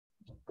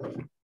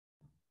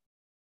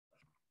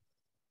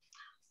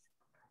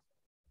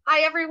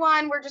Hi,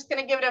 everyone. We're just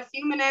going to give it a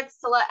few minutes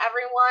to let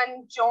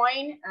everyone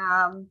join.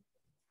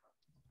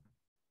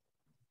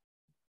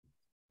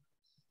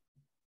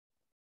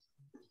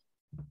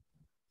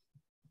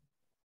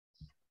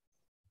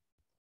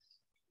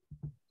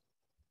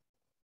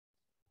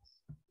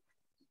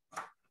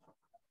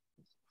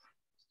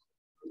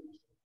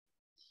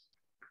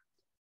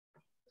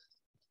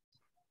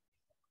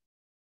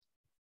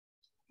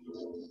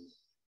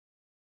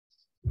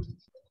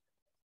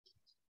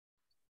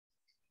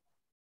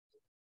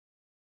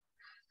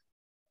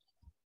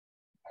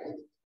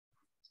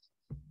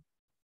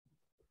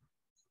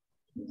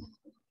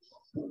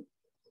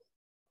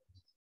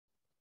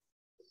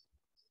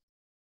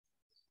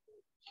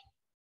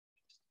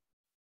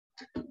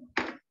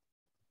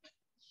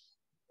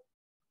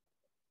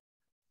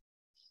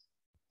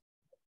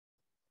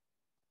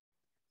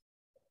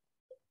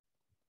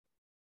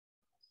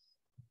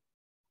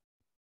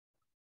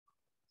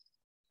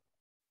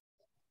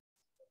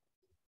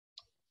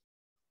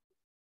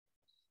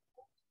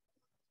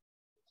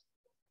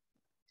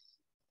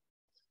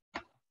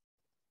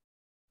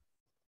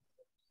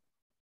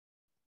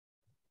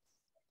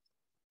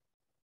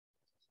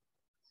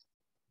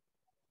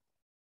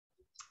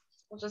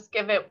 We'll just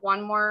give it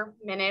one more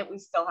minute. We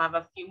still have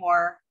a few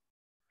more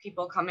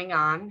people coming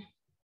on.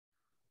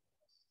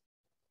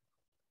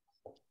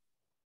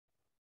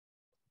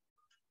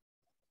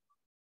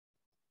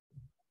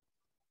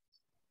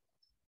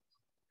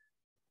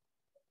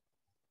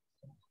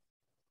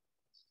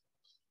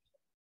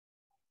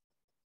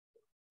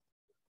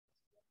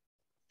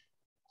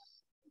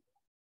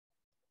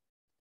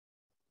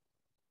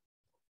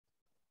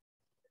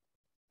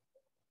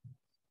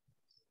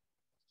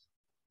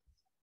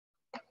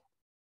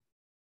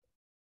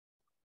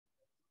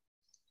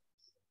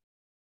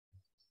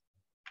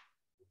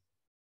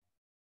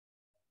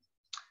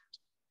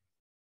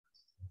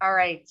 All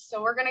right,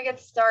 so we're gonna get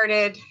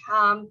started.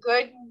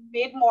 Good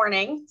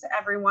mid-morning to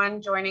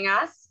everyone joining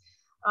us.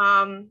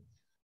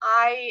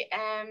 I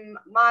am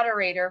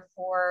moderator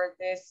for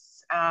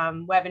this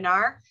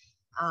webinar.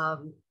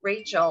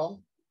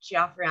 Rachel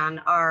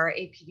Geoffrion, our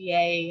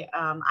APDA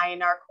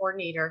INR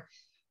coordinator,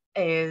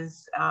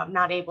 is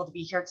not able to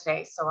be here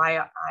today, so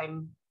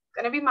I'm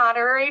going to be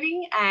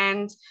moderating,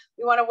 and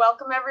we want to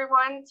welcome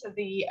everyone to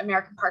the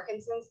American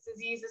Parkinson's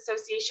Disease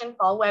Association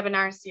Fall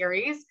Webinar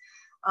Series.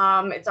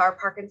 It's our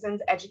Parkinson's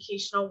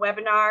educational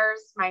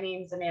webinars. My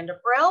name is Amanda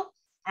Brill,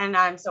 and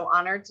I'm so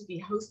honored to be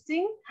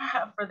hosting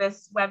for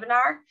this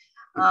webinar.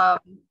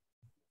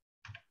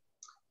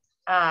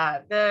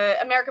 The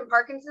American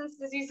Parkinson's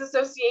Disease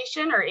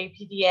Association, or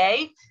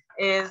APDA,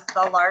 is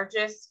the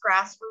largest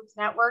grassroots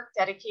network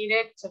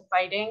dedicated to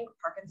fighting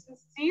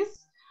Parkinson's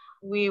disease.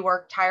 We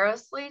work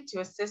tirelessly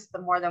to assist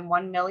the more than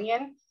 1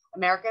 million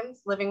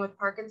Americans living with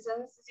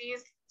Parkinson's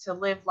disease to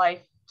live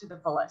life to the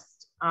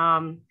fullest.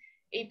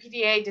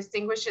 APDA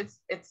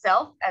distinguishes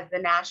itself as the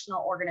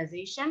national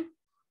organization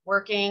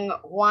working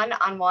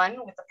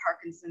one-on-one with the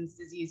Parkinson's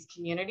disease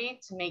community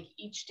to make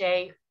each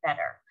day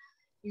better.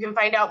 You can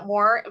find out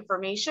more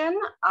information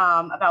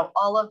about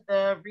all of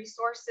the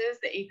resources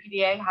that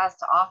APDA has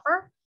to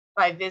offer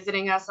by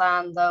visiting us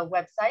on the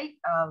website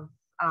of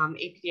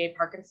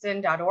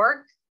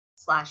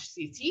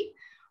apdaparkinson.org/CT,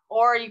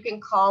 or you can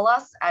call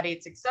us at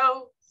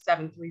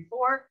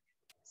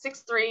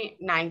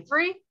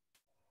 860-734-6393.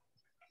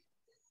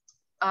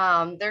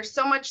 There's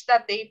so much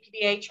that the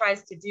APDA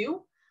tries to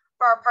do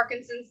for our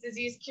Parkinson's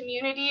disease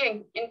community.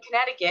 In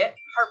Connecticut,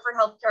 Hartford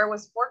Healthcare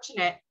was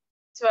fortunate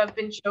to have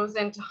been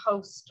chosen to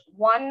host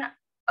one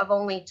of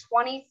only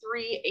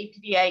 23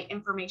 APDA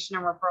information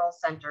and referral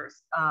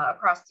centers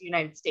across the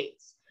United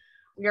States.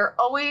 We are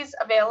always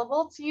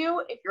available to you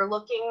if you're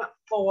looking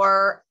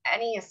for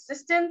any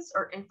assistance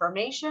or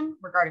information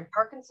regarding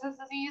Parkinson's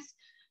disease,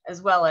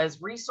 as well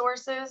as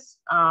resources.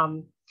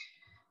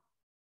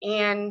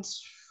 And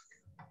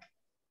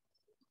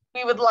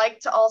we would like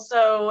to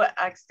also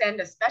extend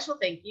a special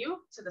thank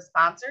you to the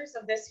sponsors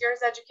of this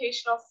year's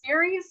educational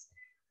series.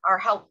 Our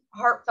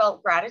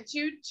heartfelt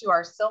gratitude to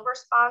our silver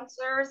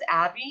sponsors,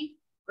 Abbey,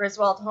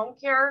 Griswold Home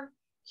Care,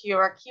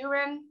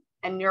 Kyorin,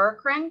 and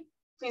Neurocrine.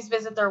 Please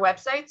visit their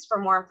websites for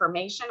more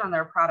information on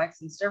their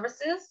products and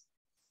services.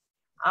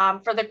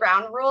 For the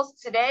ground rules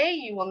today,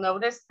 you will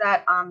notice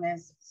that on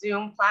this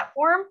Zoom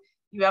platform,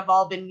 you have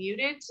all been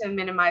muted to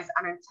minimize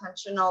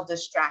unintentional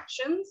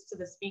distractions to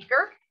the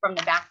speaker from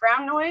the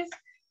background noise.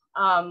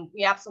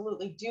 We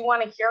absolutely do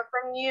want to hear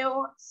from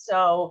you.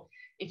 So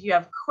if you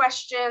have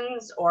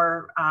questions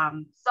or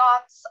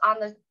thoughts on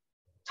the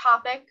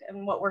topic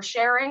and what we're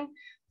sharing,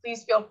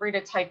 please feel free to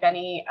type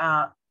any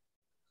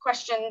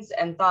questions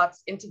and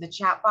thoughts into the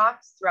chat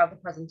box throughout the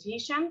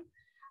presentation.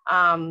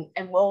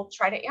 And we'll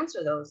try to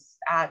answer those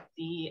at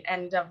the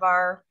end of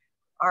our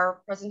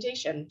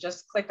presentation.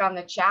 Just click on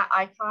the chat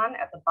icon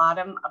at the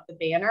bottom of the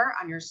banner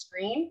on your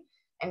screen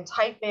and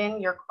type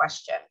in your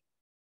question.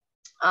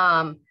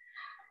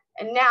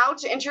 And now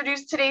to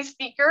introduce today's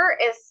speaker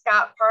is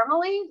Scott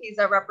Parmalee. He's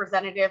a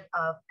representative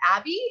of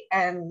ABBY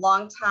and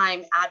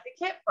longtime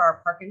advocate for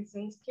our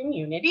Parkinson's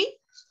community.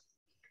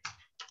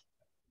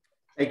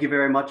 Thank you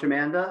very much,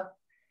 Amanda.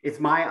 It's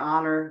my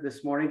honor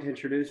this morning to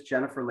introduce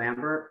Jennifer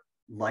Lambert,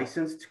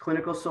 licensed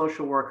clinical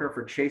social worker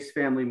for Chase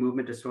Family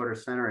Movement Disorder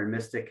Center in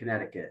Mystic,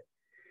 Connecticut.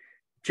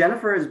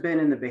 Jennifer has been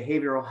in the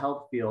behavioral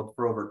health field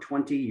for over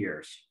 20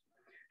 years.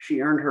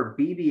 She earned her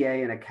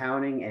BBA in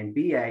accounting and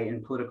BA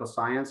in political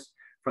science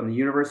from the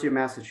University of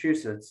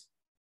Massachusetts,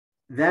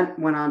 then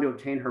went on to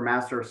obtain her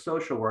Master of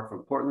Social Work from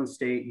Portland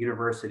State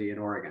University in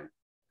Oregon.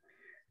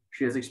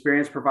 She has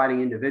experience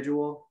providing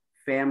individual,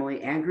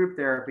 family, and group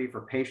therapy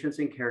for patients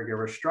and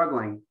caregivers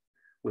struggling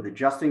with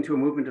adjusting to a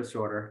movement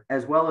disorder,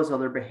 as well as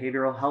other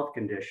behavioral health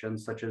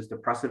conditions such as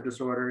depressive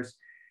disorders,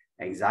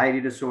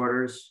 anxiety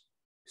disorders,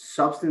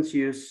 substance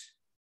use,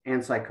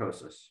 and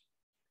psychosis.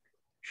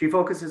 She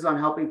focuses on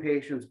helping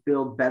patients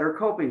build better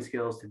coping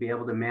skills to be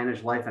able to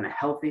manage life in a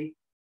healthy,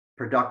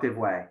 productive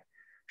way.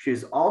 She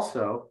is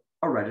also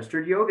a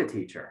registered yoga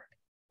teacher.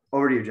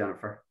 Over to you,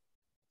 Jennifer.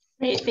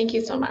 Great, thank you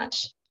so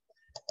much.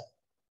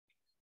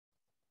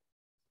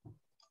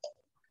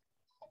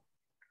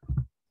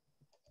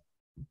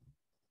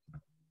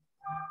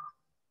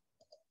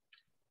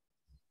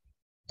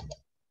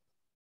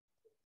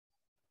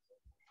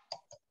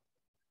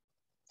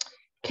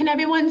 Can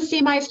everyone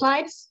see my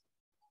slides?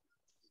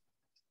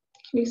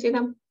 Can you see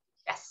them?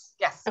 Yes,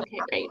 yes. Okay,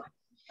 great.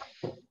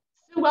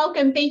 So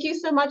welcome, thank you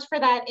so much for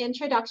that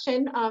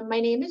introduction. My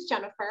name is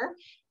Jennifer.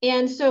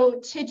 And so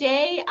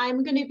today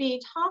I'm going to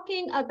be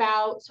talking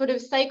about sort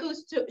of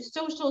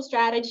psychosocial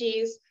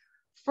strategies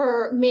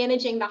for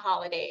managing the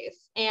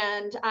holidays.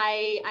 And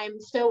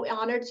I'm so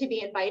honored to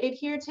be invited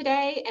here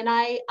today. And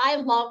I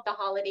love the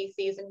holiday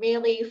season,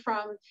 really,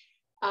 from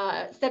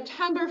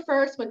September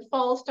 1st, when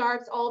fall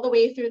starts, all the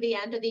way through the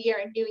end of the year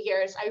and New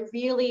Year's.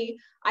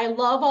 I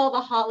love all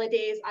the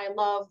holidays. I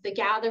love the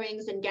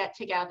gatherings and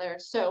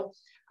get-togethers. So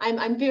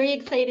I'm very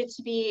excited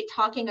to be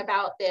talking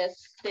about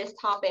this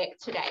topic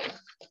today.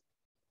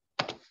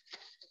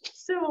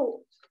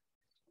 So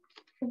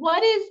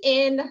what is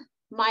in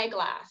my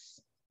glass?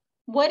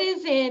 What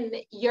is in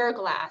your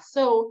glass?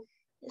 So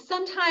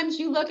sometimes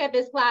you look at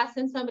this glass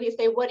and somebody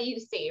say, what do you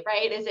see,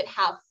 right? Is it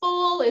half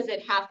full? Is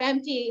it half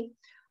empty?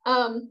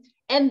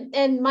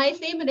 And my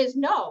statement is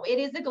no, it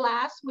is a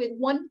glass with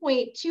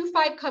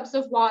 1.25 cups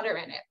of water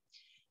in it.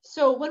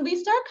 So when we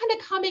start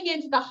kind of coming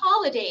into the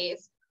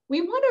holidays, we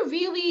want to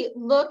really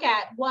look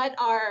at what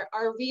our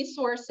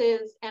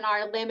resources and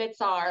our limits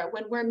are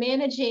when we're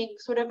managing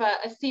sort of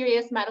a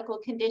serious medical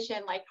condition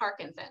like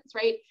Parkinson's,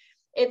 right?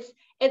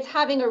 It's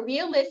having a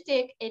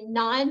realistic and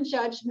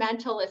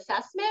non-judgmental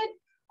assessment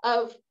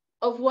of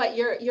what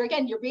your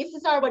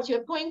resources are, what you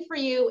have going for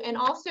you, and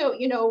also,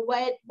 you know,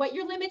 what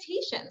your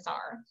limitations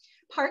are.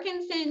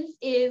 Parkinson's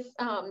is,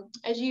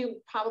 as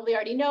you probably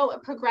already know, a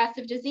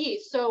progressive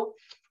disease. So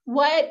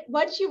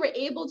what you were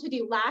able to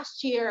do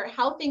last year,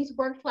 how things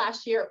worked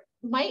last year,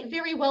 might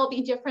very well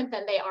be different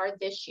than they are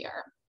this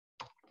year.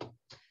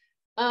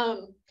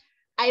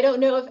 I don't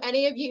know if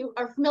any of you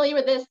are familiar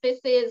with this. This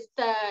is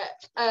the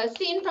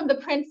scene from The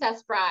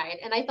Princess Bride,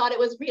 and I thought it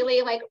was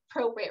really like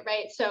appropriate,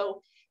 right?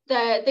 So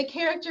the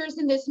characters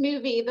in this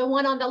movie, the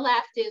one on the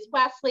left is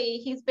Wesley.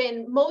 He's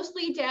been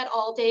mostly dead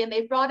all day, and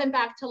they brought him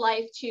back to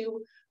life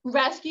to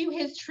rescue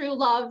his true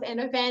love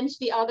and avenge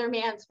the other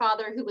man's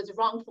father who was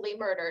wrongfully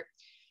murdered.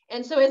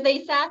 And so as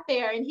they sat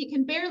there and he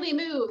can barely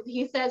move,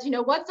 he says, you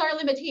know, what's our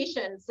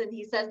limitations? And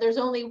he says, there's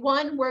only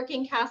one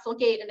working castle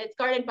gate and it's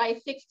guarded by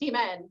 60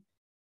 men.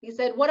 He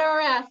said, what are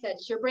our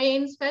assets? Your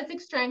brains,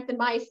 physics, strength, and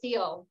my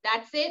steel.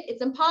 That's it.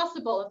 It's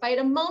impossible. If I had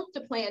a month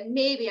to plan,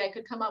 maybe I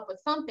could come up with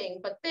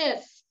something, but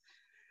this.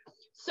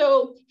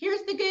 So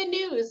here's the good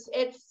news.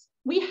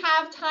 We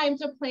have time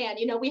to plan.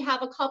 You know, we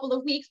have a couple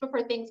of weeks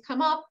before things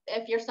come up.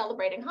 If you're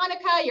celebrating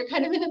Hanukkah, you're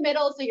kind of in the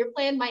middle, so your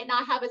plan might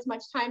not have as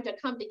much time to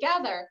come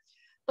together.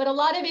 But a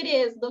lot of it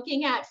is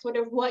looking at sort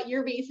of what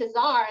your resources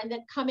are and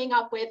then coming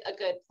up with a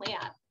good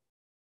plan.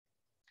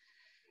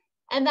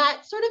 And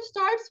that sort of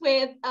starts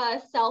with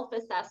a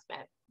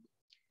self-assessment.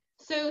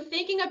 So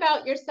thinking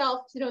about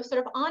yourself, you know,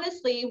 sort of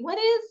honestly, what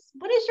is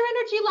your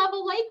energy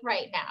level like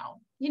right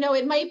now? You know,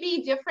 it might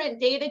be different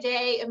day to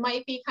day. It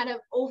might be kind of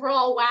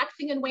overall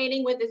waxing and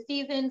waning with the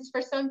seasons.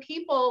 For some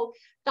people,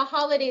 the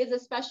holidays,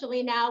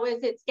 especially now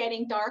as it's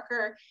getting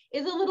darker,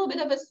 is a little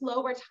bit of a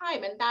slower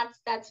time, and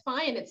that's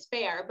fine, it's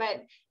fair.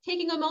 But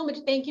taking a moment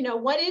to think, you know,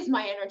 what is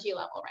my energy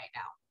level right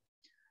now?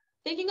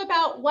 Thinking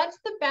about what's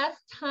the best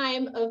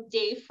time of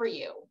day for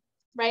you,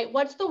 right?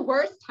 What's the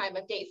worst time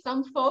of day?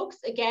 Some folks,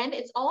 again,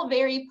 it's all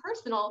very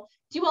personal,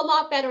 do a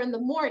lot better in the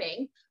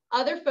morning.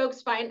 Other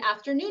folks find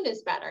afternoon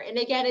is better. And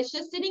again, it's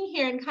just sitting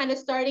here and kind of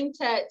starting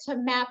to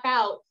map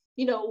out,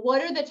 you know,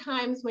 what are the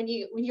times when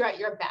you're at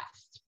your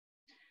best?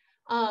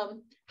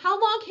 How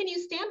long can you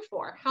stand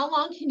for? How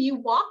long can you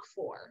walk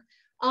for?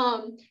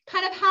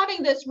 Kind of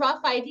having this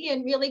rough idea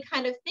and really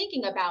kind of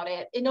thinking about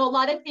it. You know, a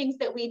lot of things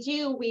that we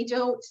do, we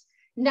don't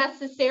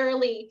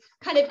necessarily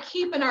kind of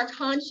keep in our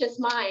conscious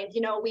mind.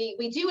 You know, we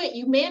do it,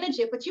 you manage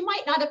it, but you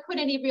might not have put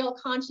any real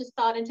conscious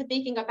thought into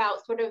thinking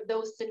about sort of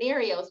those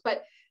scenarios.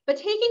 But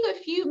taking a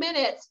few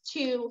minutes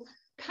to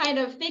kind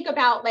of think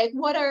about, like,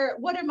 what are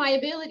my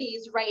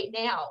abilities right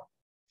now,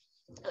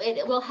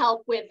 it will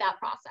help with that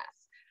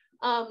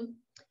process.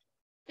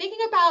 Thinking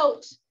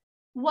about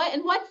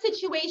in what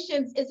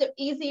situations is it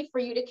easy for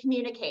you to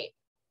communicate?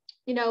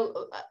 You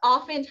know,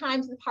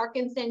 oftentimes with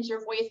Parkinson's,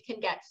 your voice can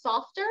get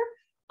softer.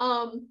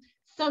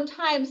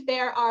 Sometimes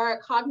there are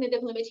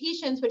cognitive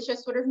limitations, which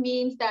just sort of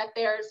means that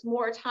there's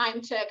more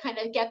time to kind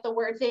of get the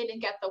words in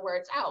and get the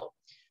words out.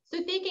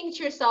 So thinking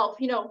to yourself,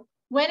 you know,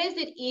 when is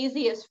it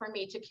easiest for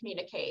me to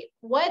communicate?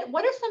 What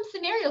are some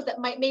scenarios that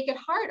might make it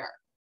harder?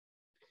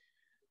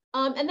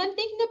 And then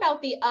thinking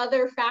about the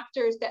other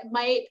factors that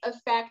might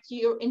affect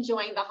you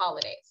enjoying the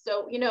holidays.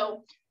 So, you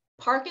know,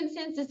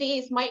 Parkinson's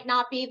disease might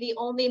not be the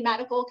only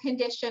medical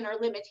condition or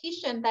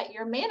limitation that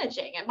you're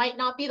managing. It might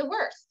not be the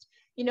worst.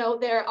 You know,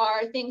 there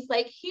are things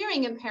like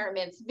hearing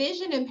impairments,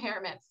 vision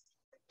impairments,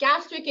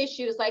 gastric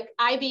issues like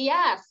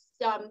IBS.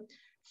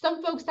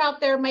 Some folks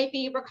out there might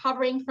be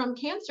recovering from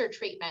cancer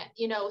treatment,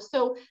 you know,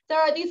 so there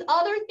are these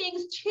other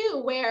things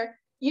too, where,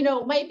 you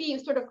know, might be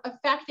sort of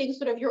affecting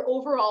sort of your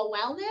overall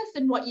wellness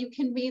and what you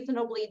can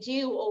reasonably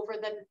do over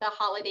the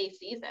holiday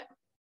season.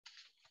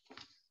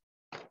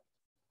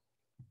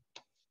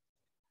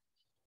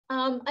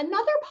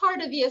 Another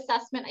part of the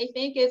assessment, I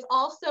think, is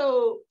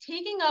also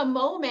taking a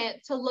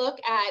moment to look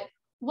at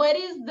what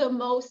is the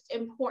most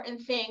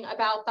important thing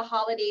about the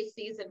holiday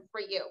season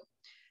for you.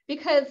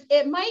 Because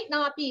it might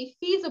not be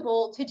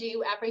feasible to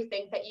do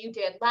everything that you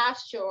did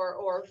last year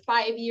or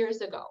 5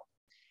 years ago.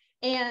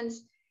 And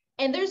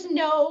there's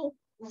no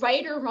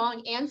right or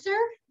wrong answer.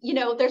 You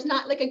know, there's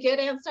not like a good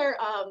answer.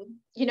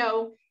 You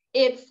know,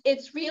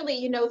 it's really,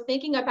 you know,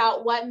 thinking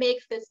about what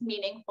makes this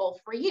meaningful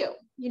for you.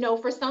 You know,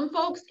 for some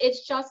folks,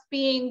 it's just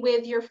being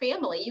with your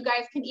family. You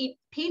guys can eat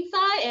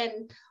pizza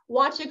and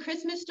watch A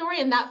Christmas Story,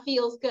 and that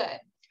feels good.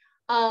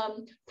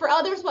 For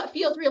others, what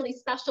feels really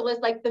special is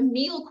like the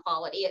meal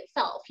quality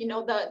itself, you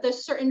know, the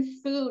certain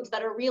foods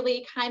that are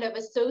really kind of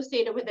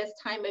associated with this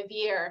time of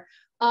year.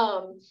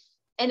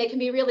 And it can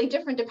be really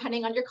different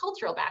depending on your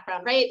cultural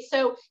background, right?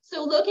 So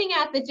looking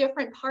at the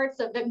different parts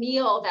of the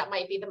meal that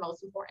might be the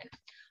most important.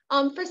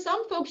 For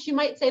some folks, you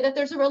might say that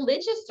there's a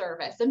religious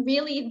service, and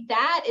really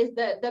that is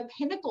the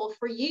pinnacle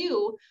for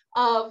you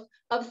of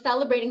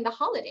celebrating the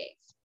holidays.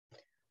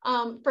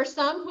 For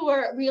some who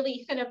are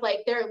really kind of like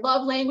their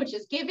love language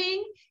is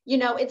giving, you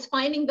know, it's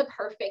finding the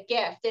perfect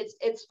gift.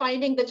 It's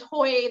finding the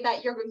toy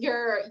that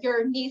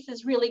your niece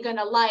is really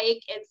gonna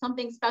like. It's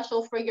something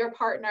special for your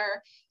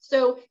partner.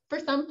 So for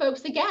some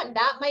folks, again,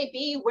 that might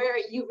be where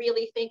you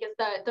really think is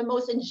the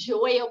most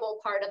enjoyable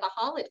part of the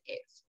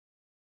holidays.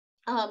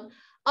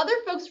 Other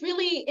folks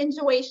really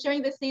enjoy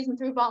sharing the season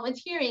through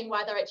volunteering,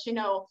 whether it's, you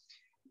know,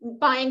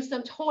 buying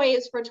some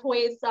toys for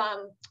Toys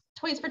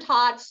for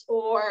Tots,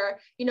 or,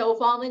 you know,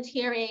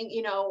 volunteering,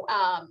 you know,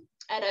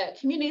 at a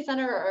community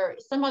center or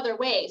some other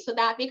way. So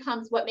that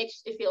becomes what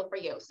makes it feel for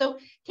you. So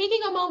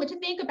taking a moment to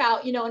think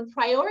about, you know, and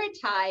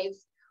prioritize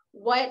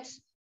what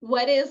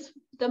is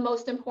the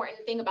most important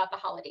thing about the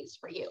holidays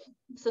for you,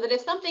 so that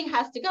if something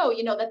has to go,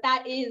 you know,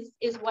 that is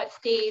what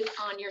stays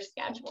on your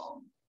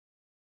schedule.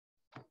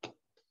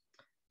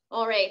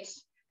 All right.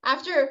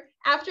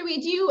 After we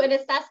do an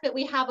assessment,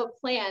 we have a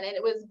plan, and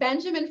it was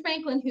Benjamin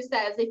Franklin who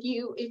says, if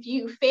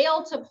you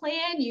fail to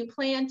plan, you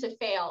plan to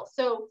fail.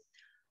 So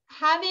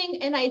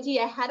having an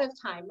idea ahead of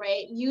time,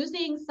 right?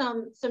 Using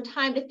some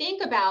time to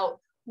think about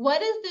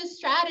what is the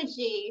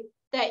strategy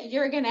that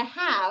you're going to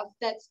have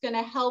that's going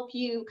to help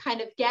you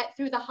kind of get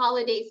through the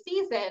holiday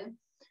season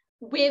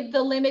with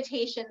the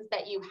limitations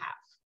that you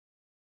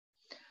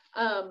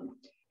have.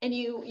 And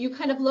you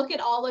kind of look at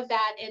all of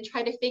that and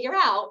try to figure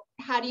out,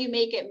 how do you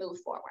make it move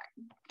forward?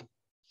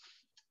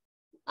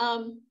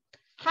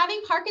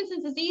 Having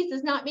Parkinson's disease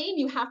does not mean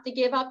you have to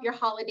give up your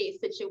holiday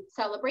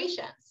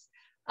celebrations.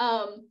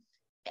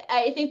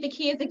 I think the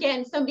key is,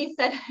 again, somebody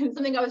said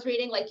something I was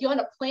reading, like, you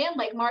want to plan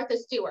like Martha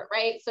Stewart,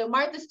 right? So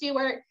Martha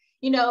Stewart,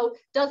 you know,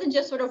 doesn't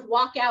just sort of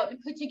walk out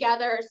and put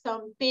together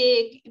some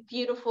big,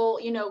 beautiful,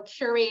 you know,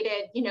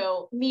 curated, you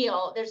know,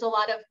 meal. There's a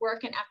lot of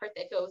work and effort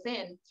that goes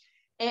in.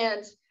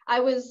 And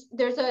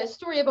there's a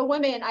story of a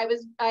woman I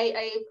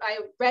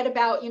read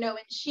about, you know, and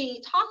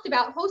she talked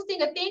about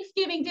hosting a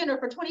Thanksgiving dinner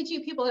for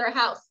 22 people at her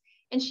house.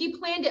 And she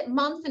planned it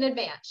months in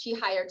advance. She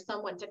hired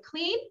someone to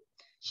clean.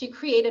 She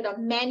created a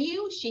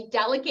menu. She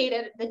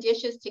delegated the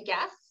dishes to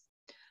guests.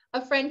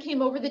 A friend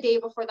came over the day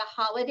before the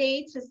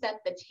holiday to set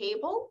the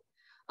table.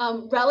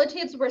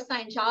 Relatives were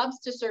assigned jobs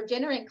to serve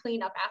dinner and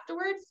clean up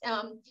afterwards.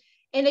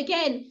 And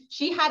again,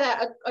 she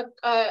had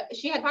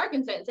she had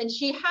Parkinson's, and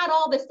she had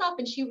all this stuff,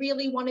 and she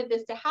really wanted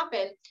this to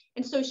happen.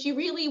 And so she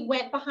really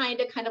went behind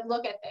to kind of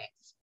look at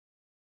things.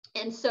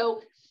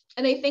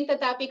 And I think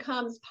that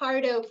becomes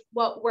part of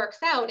what works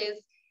out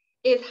is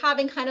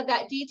having kind of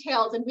that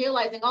details and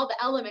realizing all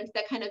the elements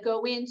that kind of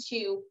go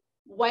into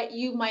what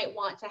you might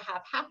want to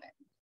have happen.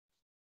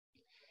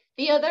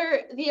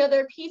 The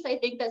other piece I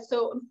think that's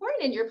so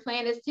important in your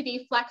plan is to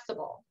be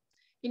flexible.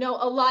 You know,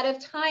 a lot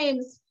of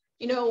times,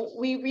 you know,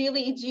 we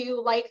really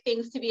do like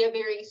things to be a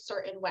very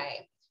certain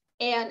way.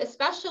 And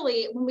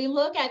especially when we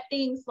look at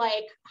things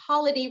like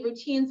holiday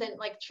routines and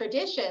like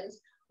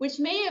traditions, which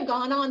may have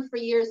gone on for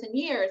years and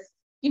years,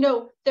 you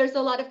know, there's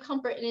a lot of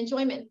comfort and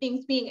enjoyment in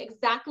things being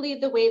exactly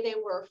the way they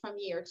were from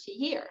year to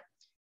year.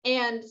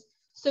 And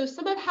so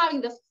some of having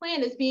this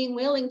plan is being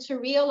willing to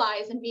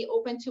realize and be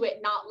open to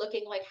it not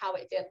looking like how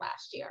it did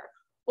last year,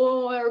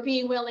 or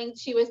being willing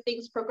to, as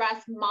things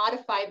progress,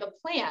 modify the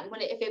plan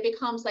when if it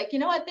becomes like, you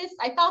know what,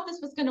 I thought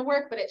this was going to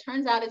work, but it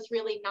turns out it's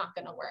really not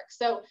going to work.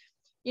 So,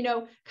 you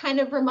know,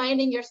 kind of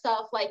reminding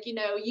yourself, like, you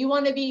know, you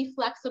want to be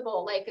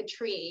flexible like a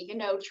tree. You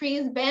know,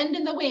 trees bend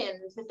in the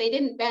winds. If they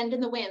didn't bend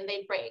in the wind,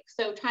 they'd break.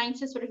 So trying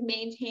to sort of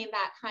maintain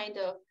that kind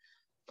of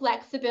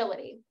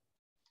flexibility.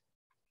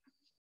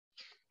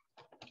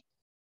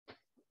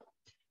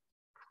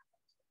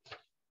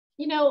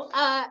 You know,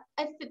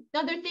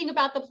 another thing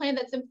about the plan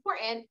that's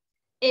important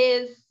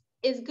is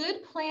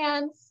good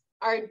plans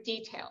are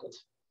detailed.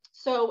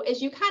 So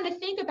as you kind of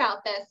think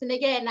about this, and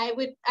again,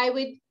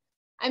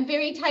 I'm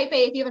very type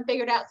A if you haven't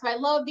figured out. So I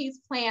love these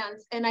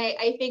plans. And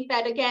I think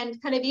that, again,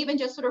 kind of even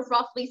just sort of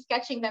roughly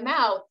sketching them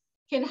out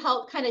can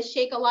help kind of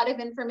shake a lot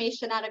of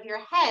information out of your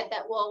head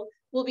that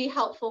will be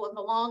helpful in the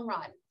long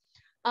run.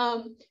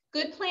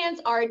 Good plans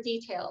are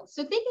detailed.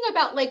 So thinking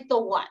about like the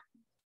what,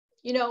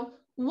 you know,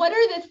 what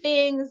are the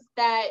things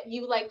that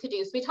you like to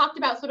do? So we talked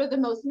about sort of the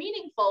most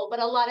meaningful, but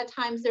a lot of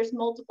times there's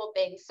multiple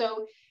things.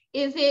 So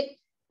is it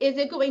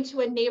going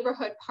to a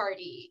neighborhood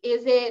party?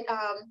 Is it,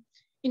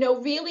 you know,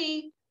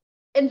 really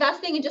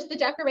investing in just the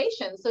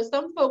decorations? So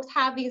some folks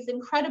have these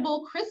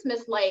incredible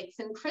Christmas lights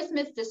and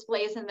Christmas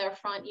displays in their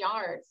front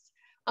yards.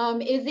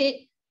 Is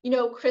it, you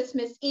know,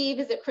 Christmas Eve?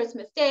 Is it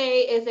Christmas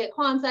Day? Is it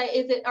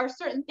Kwanzaa? Are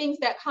certain things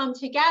that come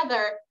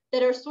together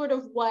that are sort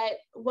of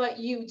what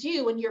you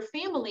do and your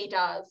family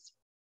does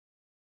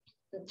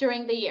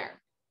during the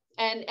year?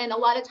 And a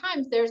lot of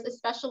times there's,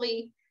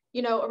 especially,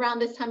 you know, around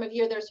this time of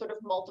year, there's sort of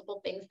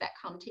multiple things that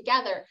come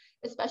together,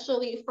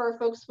 especially for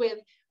folks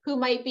who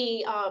might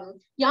be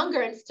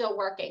younger and still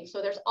working.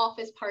 So there's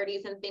office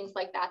parties and things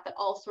like that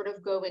all sort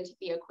of go into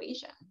the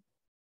equation.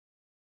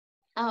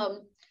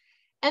 And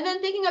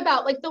then thinking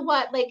about like the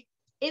what, like,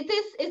 is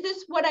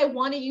this what I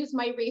want to use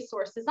my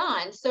resources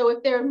on? So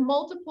if there are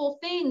multiple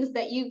things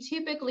that you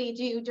typically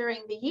do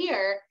during the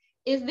year,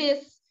 is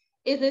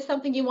this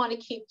something you want to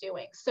keep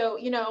doing? So,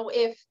 you know,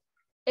 if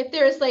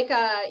there's like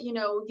you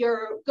know,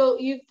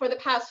 you've for the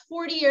past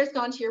 40 years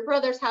gone to your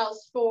brother's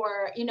house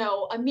for, you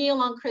know, a meal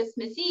on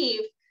Christmas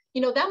Eve,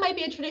 you know, that might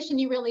be a tradition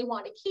you really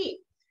want to keep.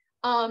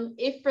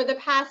 If for the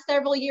past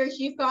several years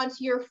you've gone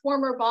to your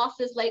former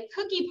boss's like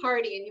cookie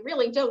party and you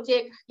really don't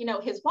dig, you know,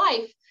 his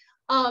wife,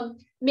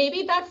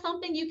 maybe that's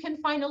something you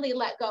can finally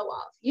let go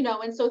of, you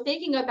know. And so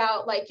thinking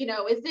about like, you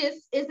know, is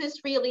this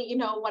really, you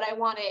know, what I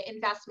want to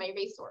invest my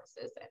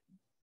resources in?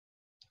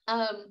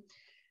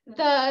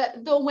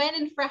 The when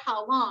and for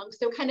how long.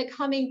 So kind of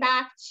coming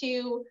back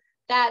to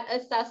that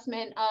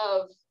assessment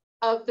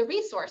of the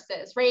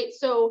resources, right?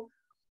 So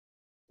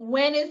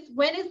when is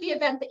the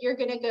event that you're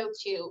going to go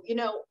to? You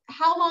know,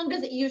 how long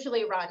does it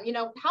usually run? You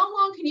know, how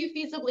long can you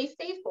feasibly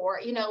stay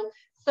for? You know,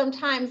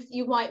 sometimes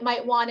you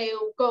might want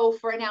to go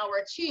for an hour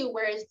or two,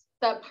 whereas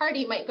the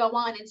party might go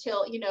on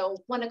until, you know,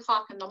 1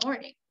 o'clock in the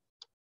morning.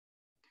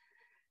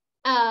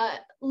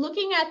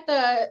 Looking at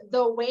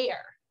the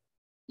where,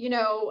 you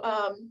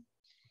know,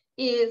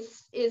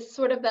 is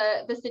sort of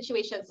the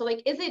situation. So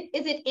like, is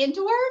it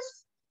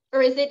indoors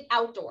or is it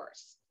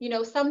outdoors? You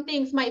know, some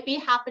things might be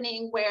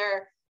happening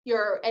where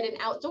you're at an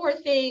outdoor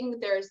thing,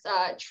 there's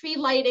tree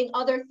lighting,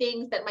 other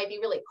things that might be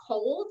really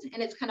cold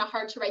and it's kind of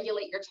hard to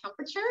regulate your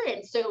temperature.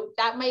 And so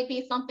that might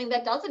be something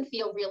that doesn't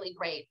feel really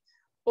great.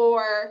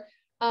 Or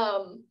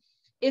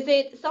is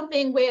it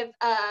something with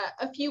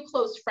a few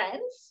close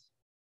friends?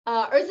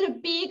 Or is it a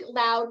big,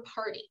 loud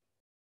party?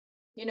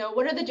 You know,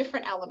 what are the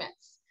different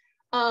elements?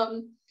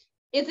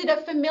 Is it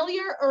a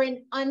familiar or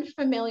an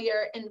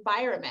unfamiliar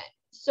environment?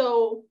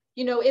 So,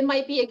 you know, it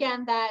might be,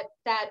 again, that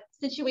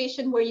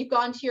situation where you've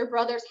gone to your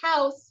brother's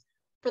house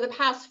for the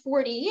past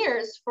 40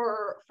 years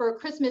for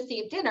Christmas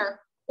Eve dinner,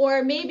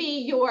 or maybe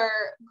your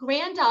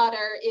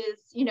granddaughter is,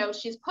 you know,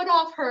 she's put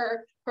off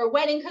her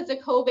wedding because of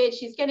COVID,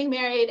 she's getting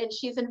married and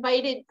she's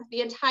invited the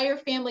entire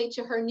family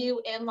to her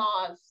new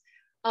in-laws.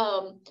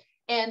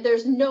 And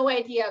there's no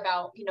idea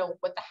about, you know,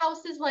 what the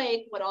house is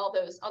like, what all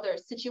those other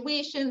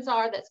situations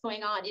are that's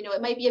going on. You know,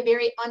 it might be a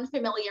very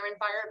unfamiliar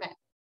environment.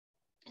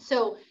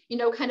 So, you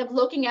know, kind of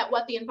looking at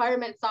what the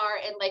environments are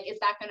and like, is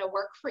that going to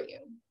work for you?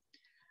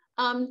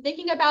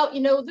 Thinking about,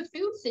 you know, the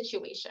food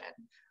situation,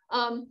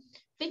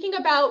 thinking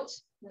about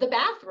the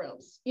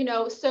bathrooms, you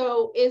know,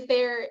 so is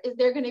there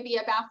going to be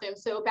a bathroom?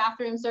 So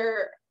bathrooms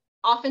are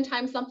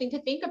oftentimes something to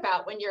think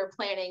about when you're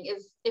planning.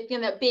 Is if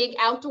in a big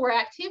outdoor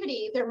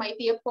activity, there might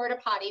be a porta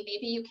potty,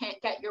 maybe you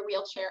can't get your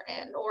wheelchair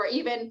in, or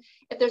even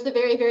if there's a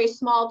very, very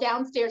small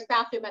downstairs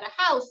bathroom at a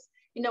house,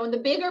 you know, and the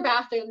bigger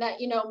bathroom that,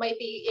 you know, might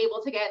be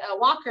able to get a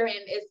walker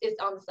in is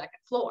on the second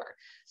floor.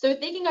 So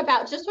thinking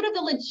about just sort of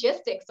the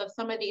logistics of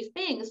some of these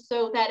things,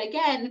 so that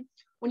again,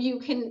 when you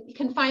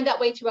can find that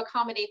way to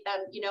accommodate them,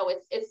 you know,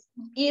 it's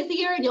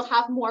easier and you'll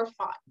have more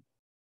fun.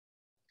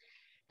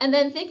 And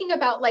then thinking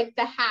about like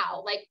the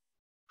how, like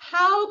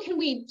how can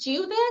we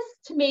do this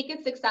to make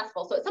it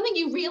successful? So it's something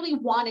you really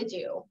want to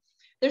do.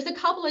 There's a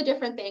couple of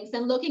different things,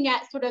 and looking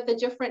at sort of the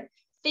different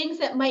things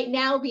that might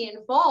now be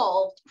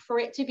involved for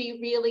it to be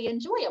really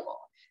enjoyable.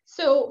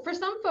 So for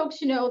some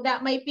folks, you know,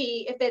 that might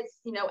be if it's,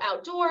 you know,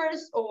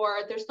 outdoors or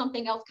there's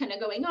something else kind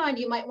of going on,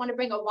 you might want to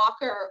bring a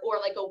walker or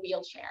like a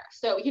wheelchair.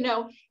 So, you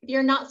know, if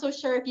you're not so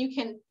sure if you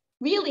can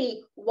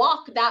really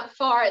walk that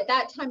far at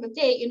that time of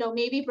day, you know,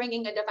 maybe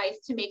bringing a device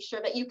to make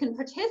sure that you can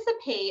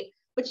participate,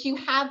 but you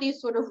have these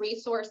sort of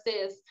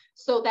resources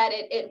so that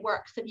it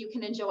works and you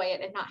can enjoy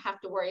it and not have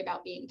to worry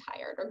about being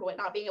tired or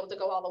not being able to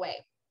go all the way.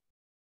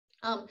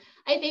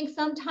 I think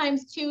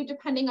sometimes too,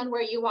 depending on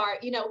where you are,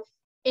 you know,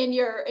 in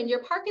your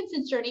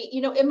Parkinson's journey,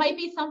 you know, it might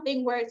be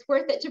something where it's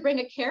worth it to bring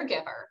a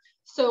caregiver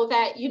so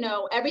that, you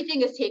know,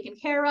 everything is taken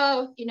care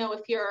of. You know,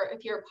 if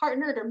you're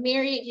partnered or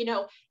married, you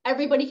know,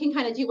 everybody can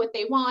kind of do what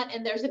they want,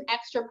 and there's an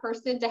extra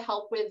person to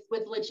help with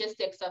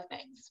logistics of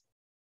things.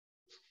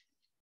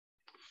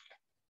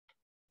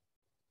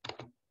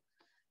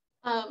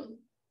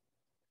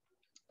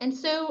 And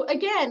so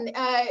again,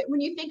 when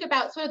you think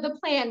about sort of the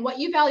plan, what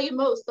you value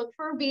most, look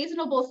for a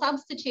reasonable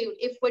substitute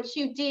if what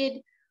you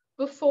did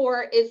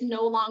before is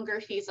no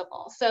longer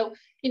feasible. So,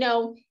 you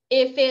know,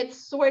 if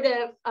it's sort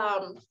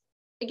of,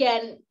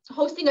 again,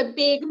 hosting a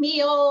big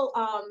meal,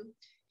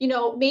 you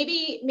know,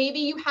 maybe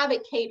you have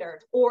it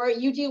catered, or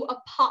you do a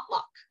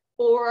potluck,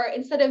 or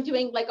instead of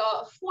doing like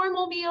a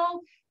formal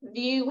meal,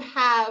 you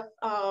have,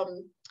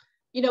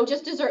 you know,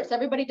 just desserts.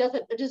 Everybody does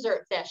a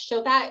dessert dish.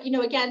 So that, you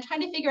know, again,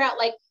 trying to figure out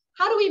like,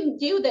 how do we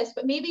do this,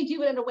 but maybe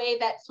do it in a way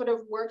that sort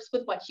of works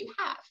with what you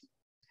have.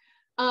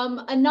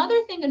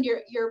 Another thing in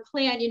your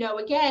plan, you know,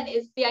 again,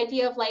 is the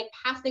idea of like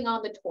passing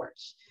on the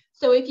torch.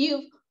 So if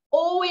you've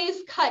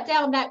always cut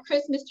down that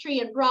Christmas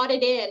tree and brought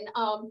it in,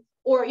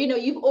 or, you know,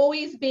 you've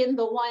always been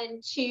the one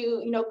to,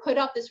 you know, put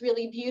up this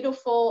really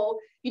beautiful,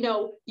 you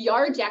know,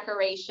 yard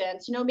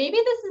decorations, you know, maybe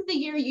this is the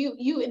year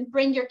you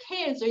bring your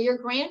kids or your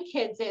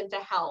grandkids in to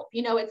help.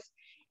 You know,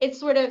 it's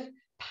sort of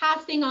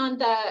passing on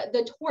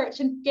the torch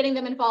and getting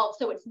them involved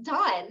so it's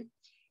done.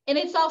 And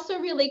it's also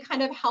really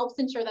kind of helps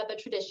ensure that the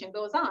tradition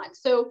goes on.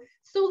 So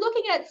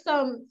looking at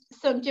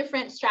some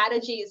different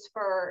strategies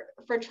for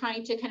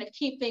trying to kind of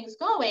keep things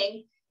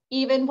going,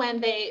 even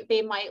when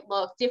they might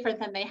look different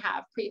than they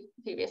have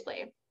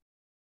previously.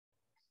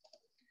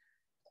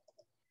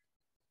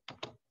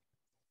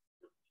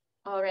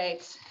 All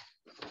right,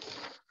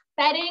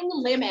 setting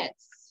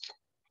limits.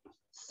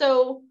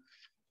 So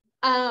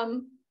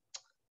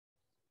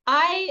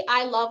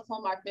I love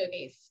Hallmark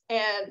movies,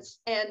 and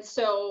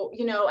so,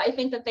 you know, I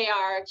think that they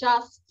are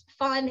just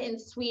fun and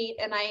sweet,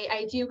 and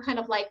I do kind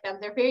of like them.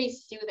 They're very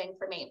soothing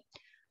for me,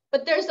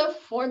 but there's a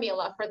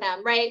formula for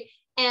them, right?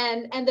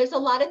 And there's a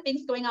lot of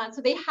things going on.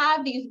 So they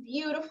have these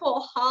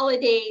beautiful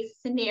holiday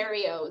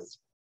scenarios,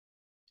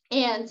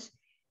 and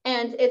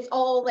it's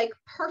all like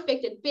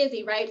perfect and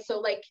busy, right? So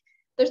like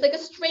there's like a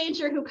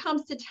stranger who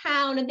comes to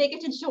town and they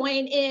get to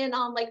join in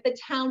on like the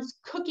town's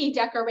cookie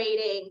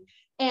decorating.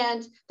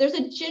 And there's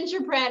a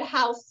gingerbread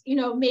house, you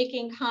know,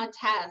 making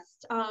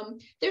contest.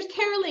 There's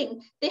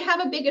caroling. They have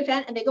a big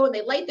event and they go and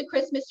they light the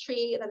Christmas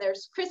tree. And then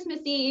there's Christmas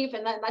Eve.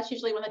 And then that's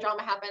usually when the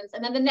drama happens.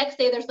 And then the next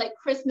day there's like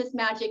Christmas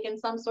magic and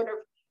some sort of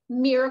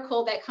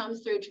miracle that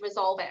comes through to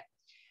resolve it.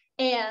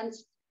 And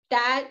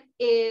that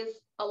is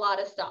a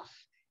lot of stuff.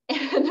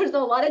 And there's a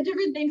lot of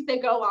different things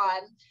that go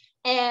on.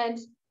 And,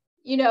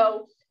 you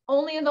know,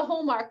 only in the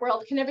Hallmark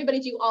world can everybody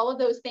do all of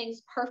those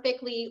things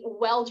perfectly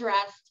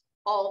well-dressed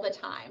all the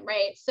time,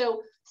 right?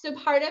 So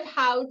part of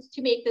how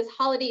to make this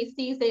holiday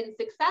season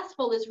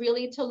successful is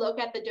really to look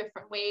at the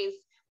different ways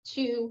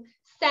to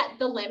set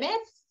the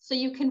limits so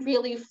you can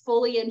really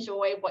fully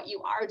enjoy what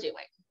you are doing.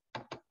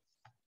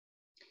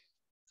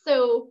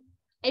 So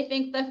I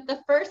think the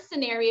first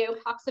scenario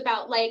talks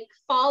about like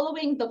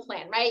following the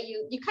plan, right?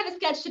 You kind of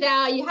sketched it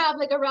out. You have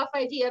like a rough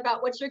idea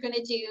about what you're going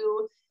to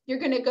do. You're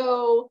going to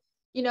go,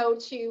 you know,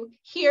 to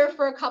here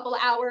for a couple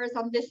hours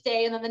on this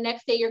day. And then the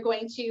next day you're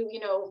going to, you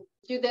know,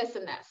 do this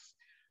and this.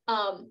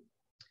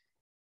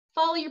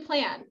 Follow your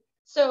plan.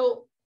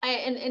 So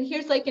and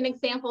here's like an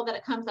example that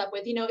it comes up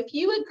with, you know, if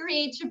you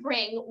agreed to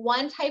bring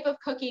one type of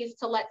cookies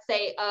to, let's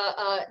say,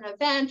 an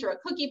event or a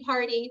cookie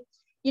party,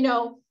 you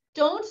know,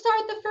 don't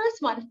start the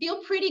first one,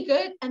 feel pretty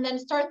good, and then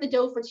start the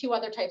dough for 2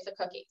 other types of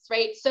cookies,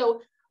 right?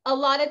 So a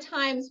lot of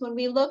times when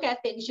we look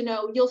at things, you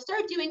know, you'll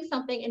start doing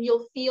something and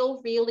you'll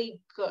feel really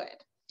good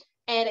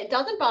and it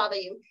doesn't bother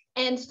you.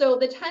 And so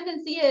the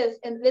tendency is,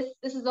 and this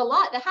is a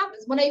lot that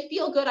happens, when I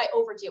feel good, I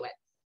overdo it.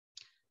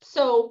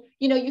 So,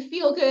 you know, you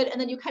feel good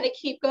and then you kind of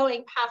keep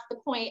going past the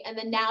point, and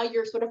then now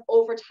you're sort of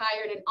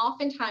overtired. And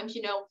oftentimes,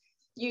 you know,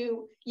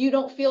 you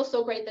don't feel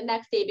so great the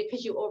next day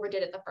because you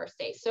overdid it the first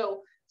day.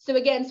 So So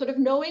again, sort of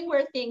knowing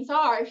where things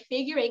are,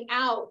 figuring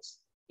out,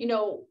 you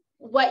know,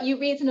 what you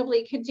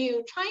reasonably could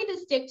do, trying to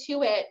stick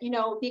to it, you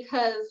know,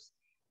 because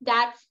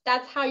that's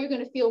how you're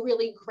going to feel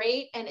really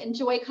great and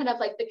enjoy kind of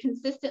like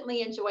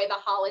consistently enjoy the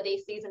holiday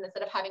season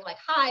instead of having like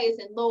highs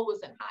and lows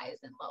and highs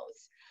and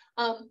lows.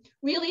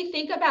 Really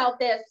think about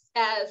this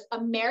as a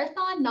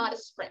marathon, not a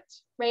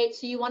sprint, right?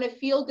 So you want to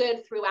feel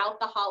good throughout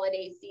the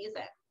holiday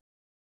season.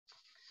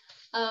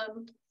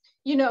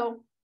 You know,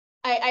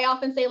 I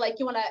often say, like,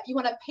 you want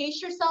to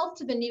pace yourself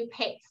to the new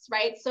pace,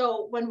 right?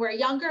 So when we're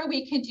younger,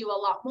 we can do a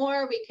lot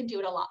more, we can do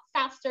it a lot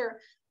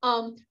faster.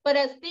 But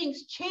as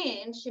things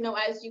change, you know,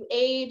 as you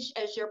age,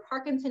 as your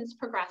Parkinson's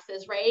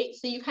progresses, right?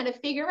 So you kind of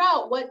figure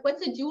out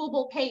what's a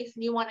doable pace,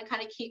 and you want to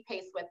kind of keep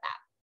pace with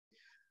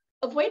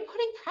that. Avoid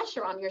putting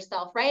pressure on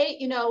yourself, right?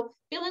 You know,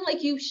 feeling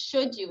like you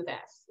should do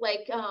this,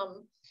 like,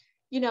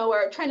 you know,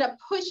 or trying to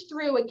push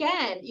through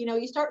again, you know,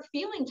 you start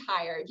feeling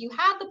tired. You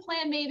have the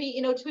plan, maybe,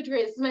 you know, to a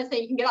degree, I'm going to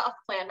say you can get off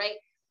the plan, right?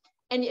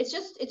 And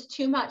it's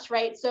too much,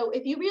 right? So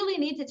if you really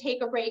need to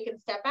take a break and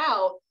step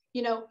out,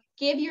 you know,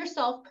 give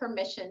yourself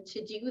permission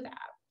to do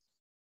that.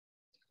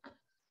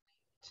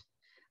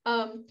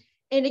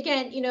 And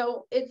again, you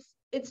know,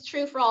 it's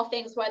true for all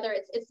things, whether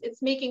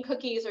it's making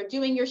cookies or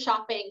doing your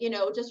shopping, you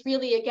know, just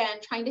really, again,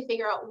 trying to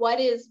figure out what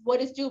is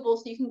doable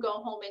so you can go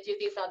home and do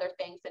these other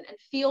things and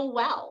feel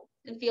well,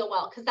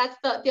 because that's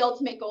the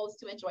ultimate goal, is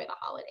to enjoy the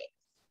holidays.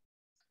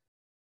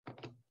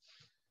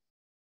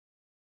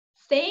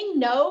 Saying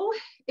no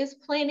is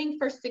planning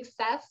for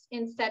success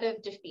instead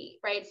of defeat,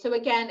 right? So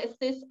again, it's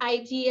this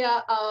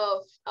idea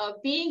of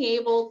being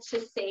able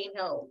to say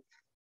no.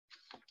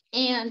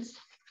 And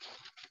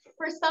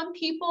for some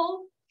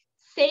people,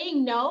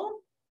 saying no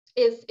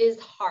is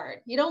hard.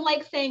 You don't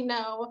like saying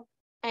no,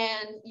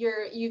 and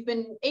you've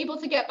been able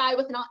to get by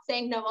with not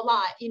saying no a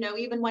lot, you know,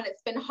 even when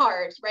it's been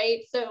hard,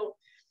 right? So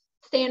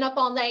staying up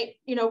all night,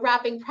 you know,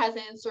 wrapping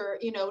presents, or,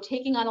 you know,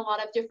 taking on a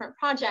lot of different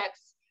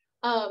projects.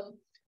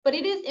 But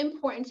it is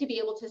important to be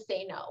able to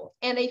say no.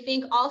 And I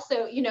think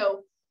also, you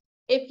know,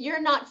 if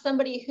you're not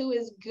somebody who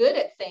is good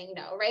at saying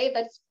no, right?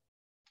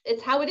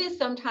 It's how it is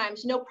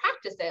sometimes, you know,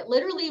 practice it.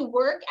 Literally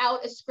work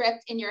out a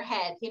script in your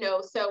head, you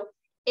know. So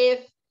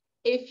if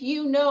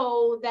you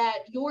know that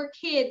your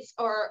kids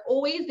are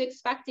always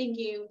expecting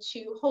you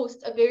to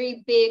host a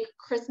very big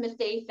Christmas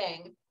Day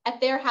thing at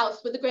their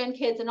house with the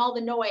grandkids and all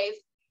the noise,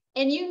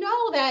 and you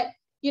know that,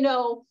 you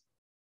know,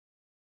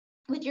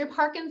 with your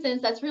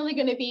Parkinson's, that's really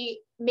going to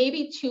be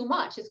maybe too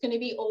much. It's going to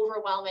be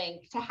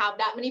overwhelming to have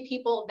that many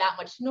people, that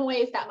much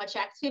noise, that much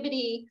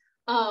activity.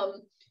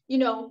 You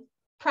know,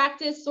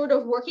 practice sort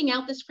of working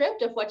out the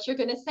script of what you're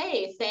going to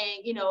say,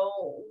 saying, you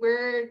know,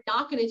 we're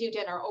not going to do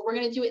dinner, or we're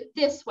going to do it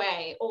this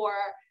way, or,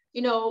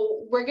 you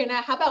know,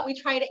 how about we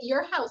try it at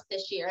your house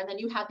this year? And then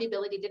you have the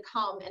ability to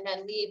come and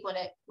then leave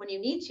when you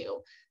need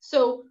to.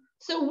 So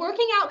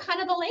working out kind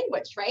of the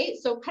language, right?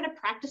 So kind of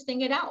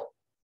practicing it out.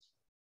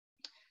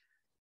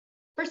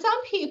 For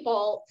some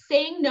people,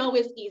 saying no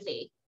is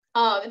easy.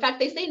 In fact,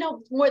 they say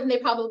no more than they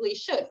probably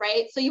should,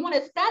 right? So you want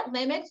to set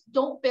limits,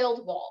 don't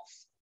build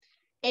walls.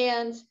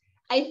 And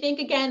I think,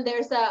 again,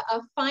 there's a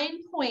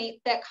fine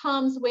point that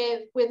comes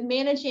with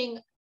managing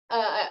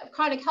a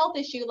chronic health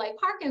issue like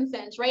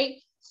Parkinson's, right?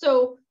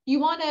 So you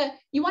want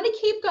to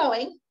keep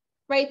going,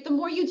 right? The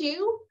more you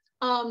do,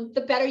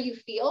 the better you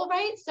feel,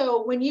 right?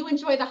 So when you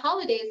enjoy the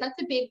holidays,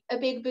 that's a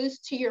big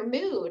boost to your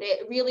mood.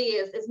 It really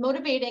is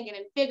motivating and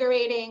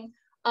invigorating.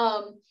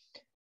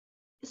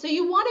 So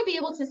you want to be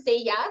able to say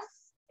yes,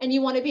 and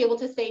you want to be able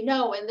to say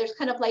no. And there's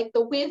kind of like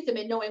the wisdom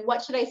in knowing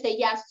what should I say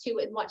yes to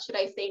and what should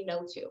I say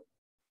no to.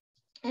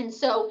 And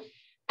so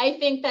I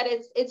think that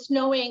it's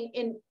knowing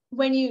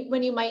when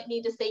you might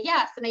need to say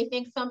yes. And I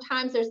think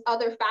sometimes there's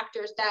other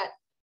factors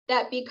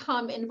that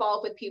become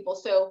involved with people.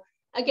 So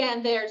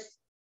again, there's,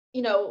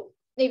 you know,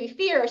 maybe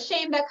fear or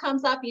shame that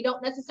comes up. You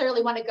don't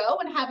necessarily want to go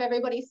and have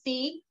everybody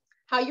see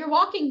how you're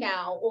walking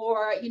now,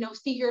 or, you know,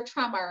 see your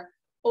tremor,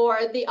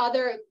 or the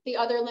other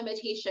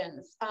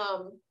limitations.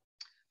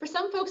 For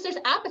some folks, there's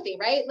apathy,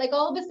 right? Like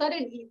all of a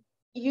sudden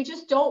you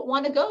just don't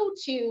want to go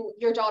to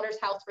your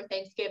daughter's house for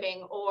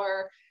Thanksgiving,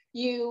 or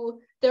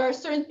there are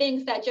certain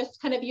things that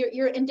just kind of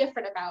you're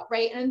indifferent about,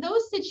 right? And in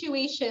those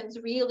situations,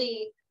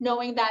 really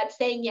knowing that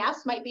saying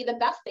yes might be the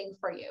best thing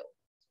for you.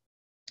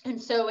 And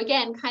so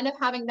again, kind of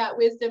having that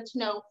wisdom to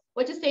know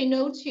what to say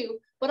no to,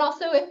 but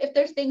also if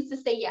there's things to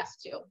say yes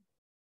to.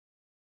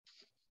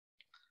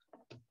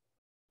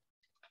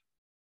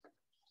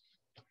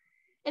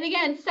 And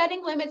again,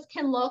 setting limits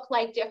can look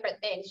like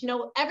different things. You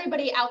know,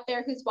 everybody out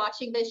there who's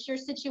watching this, your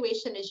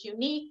situation is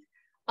unique.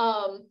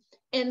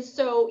 And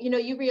so, you know,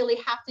 you really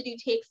have to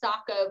take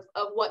stock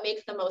of what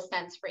makes the most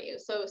sense for you.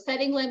 So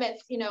setting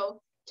limits, you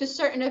know, to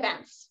certain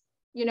events,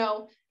 you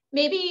know,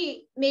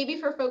 maybe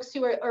for folks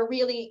who are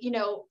really, you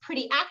know,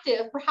 pretty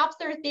active, perhaps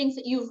there are things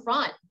that you've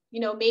run, you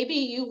know, maybe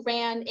you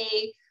ran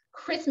a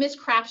Christmas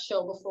craft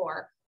show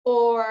before,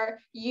 or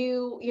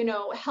you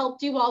know,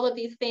 helped do all of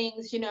these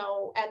things, you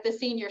know, at the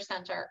senior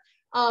center.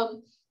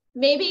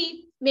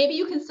 maybe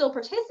you can still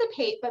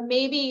participate, but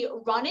maybe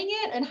running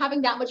it and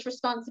having that much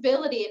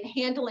responsibility and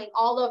handling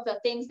all of the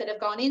things that have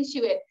gone into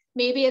it,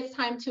 maybe it's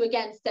time to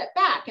again step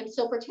back and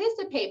still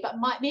participate, but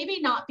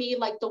maybe not be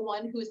like the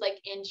one who's like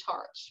in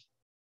charge.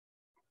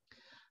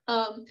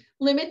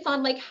 Limits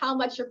on like how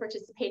much you're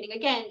participating.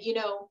 Again, you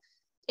know,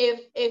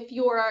 if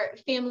your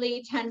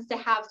family tends to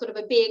have sort of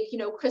a big, you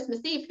know, Christmas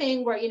Eve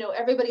thing where, you know,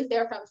 everybody's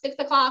there from 6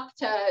 o'clock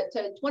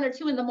to 1 or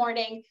 2 in the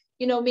morning,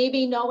 you know,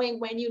 maybe knowing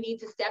when you need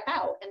to step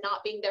out and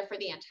not being there for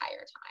the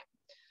entire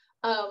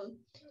time.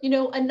 You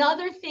know,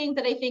 another thing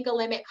that I think a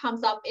limit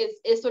comes up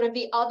is sort of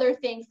the other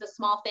things, the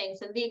small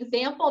things. And the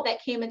example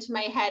that came into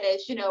my head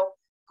is, you know,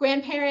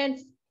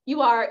 grandparents,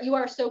 you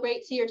are so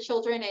great to your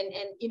children,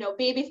 and you know,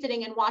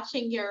 babysitting and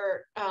watching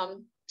your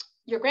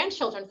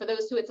grandchildren, for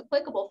those who it's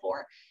applicable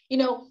for, you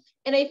know.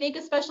 And I think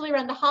especially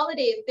around the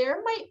holidays,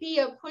 there might be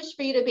a push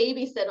for you to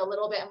babysit a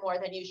little bit more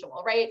than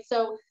usual, right?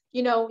 So,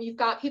 you know, you've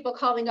got people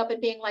calling up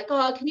and being like,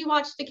 oh, can you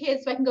watch the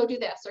kids so I can go do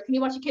this? Or can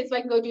you watch the kids so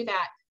I can go do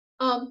that?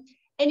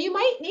 And you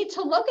might need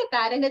to look at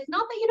that. And it's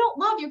not that you don't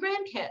love your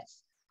grandkids.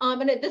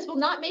 And this will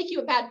not make you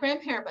a bad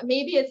grandparent, but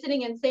maybe it's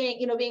sitting and saying,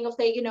 you know, being able to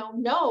say, you know,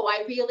 no,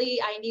 I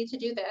need to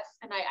do this,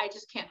 and I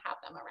just can't have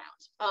them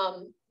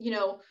around, you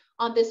know,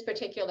 on this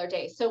particular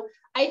day. So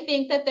I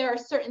think that there are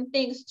certain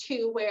things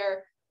too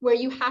where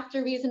you have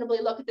to reasonably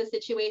look at the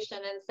situation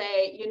and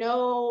say, you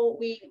know,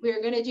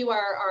 we're going to do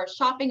our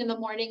shopping in the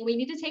morning. We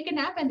need to take a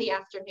nap in the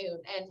afternoon.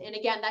 And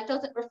again, that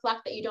doesn't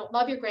reflect that you don't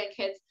love your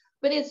grandkids,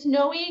 but it's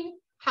knowing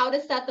how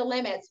to set the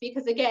limits,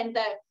 because again,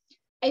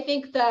 I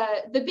think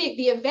the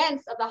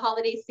events of the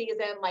holiday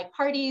season, like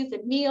parties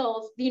and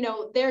meals, you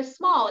know, they're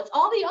small. It's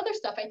all the other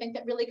stuff I think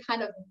that really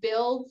kind of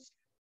builds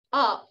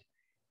up.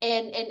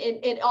 And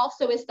it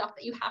also is stuff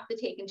that you have to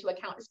take into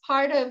account as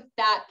part of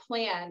that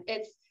plan.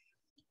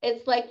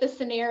 It's like the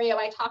scenario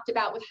I talked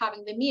about with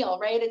having the meal,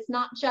 right? It's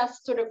not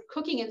just sort of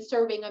cooking and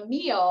serving a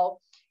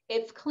meal.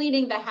 It's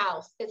cleaning the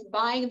house. It's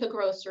buying the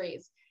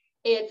groceries.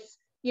 It's,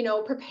 you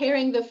know,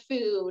 preparing the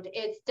food,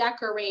 it's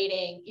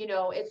decorating, you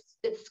know,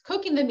 it's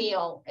cooking the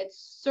meal,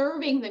 it's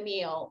serving the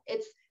meal,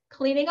 it's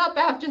cleaning up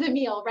after the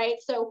meal, right?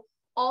 So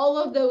all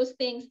of those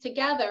things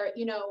together,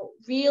 you know,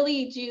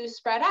 really do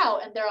spread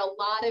out, and there are a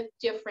lot of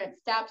different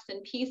steps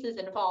and pieces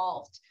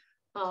involved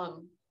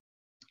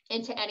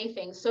into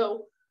anything.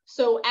 So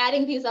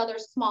adding these other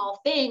small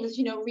things,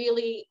 you know,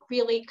 really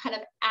kind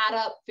of add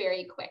up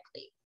very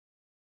quickly.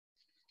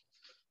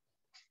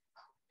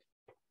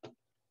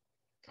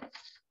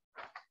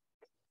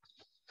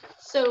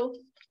 So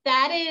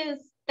that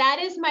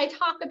is my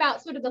talk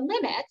about sort of the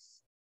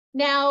limits.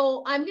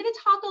 Now I'm going to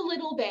talk a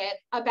little bit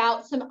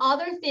about some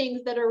other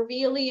things that are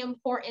really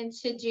important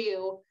to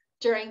do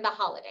during the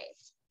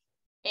holidays.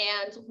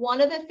 And one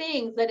of the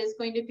things that is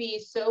going to be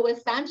so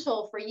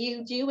essential for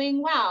you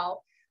doing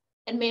well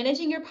and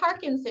managing your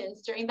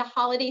Parkinson's during the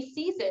holiday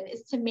season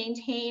is to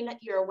maintain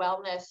your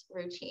wellness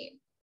routine.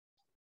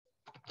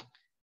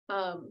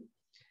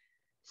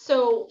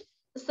 So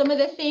some of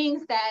the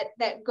things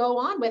that go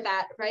on with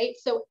that, right?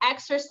 So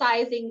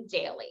exercising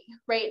daily,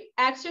 right?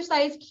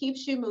 Exercise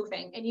keeps you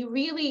moving, and you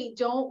really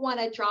don't want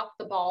to drop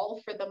the ball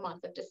for the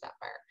month of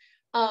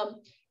December.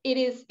 It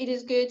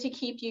is good to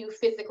keep you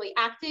physically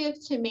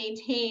active to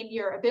maintain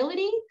your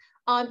ability.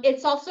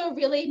 It's also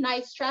really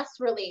nice stress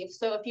relief.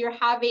 So if you're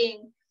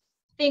having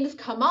things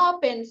come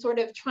up and sort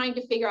of trying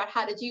to figure out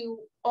how to do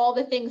all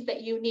the things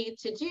that you need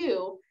to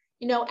do,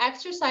 you know,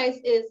 exercise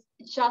is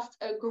just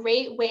a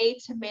great way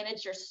to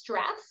manage your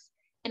stress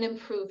and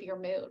improve your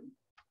mood.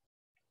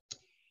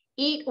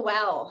 Eat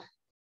well.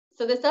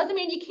 So this doesn't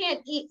mean you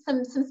can't eat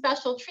some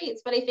special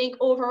treats, but I think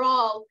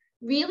overall,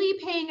 really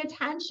paying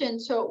attention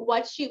to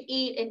what you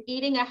eat and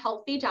eating a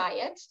healthy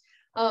diet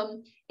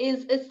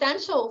is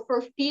essential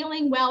for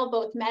feeling well,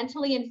 both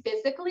mentally and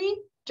physically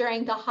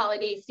during the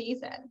holiday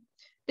season.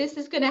 This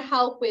is going to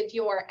help with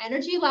your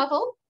energy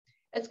level.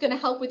 It's going to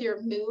help with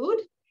your mood.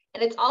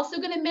 And it's also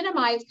going to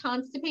minimize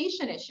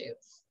constipation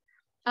issues.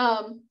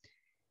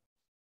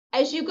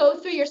 As you go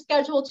through your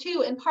schedule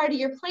too, and part of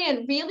your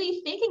plan, really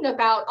thinking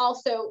about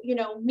also, you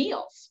know,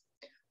 meals.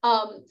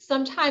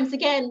 Sometimes,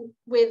 again,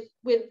 with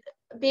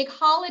big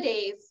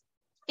holidays,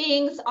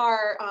 things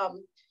are,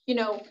 you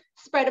know,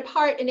 spread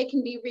apart, and it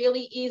can be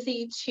really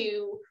easy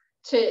to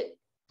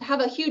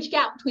have a huge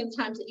gap between the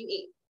times that you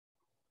eat.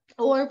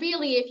 Or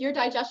really, if your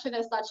digestion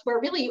is such where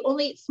really you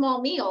only eat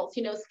small meals,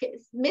 you know,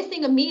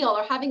 missing a meal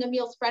or having a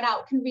meal spread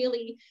out can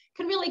really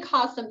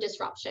cause some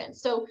disruption.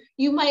 So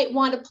you might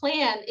want to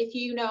plan if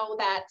you know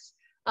that,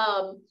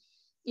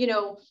 you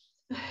know,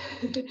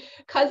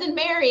 Cousin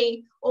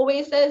Mary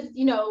always says,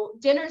 you know,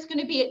 dinner's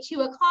going to be at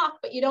 2 o'clock,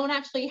 but you don't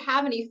actually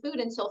have any food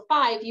until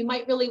 5. You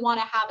might really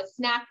want to have a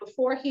snack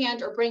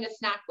beforehand or bring a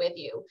snack with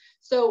you.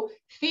 So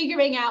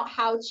figuring out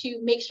how to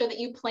make sure that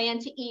you plan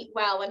to eat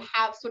well and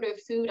have sort of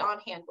food on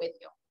hand with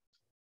you.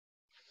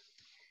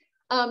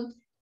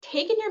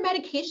 Taking your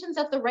medications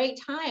at the right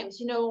times.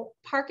 You know,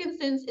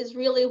 Parkinson's is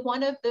really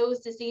one of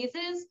those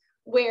diseases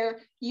where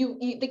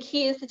the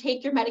key is to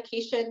take your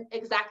medication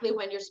exactly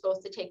when you're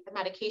supposed to take the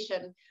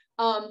medication,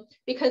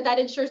 because that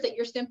ensures that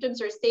your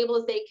symptoms are as stable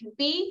as they can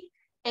be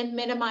and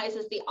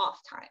minimizes the off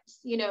times.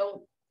 You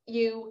know,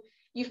 you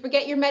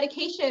forget your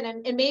medication,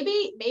 and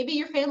maybe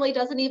your family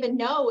doesn't even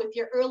know if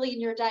you're early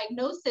in your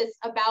diagnosis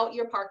about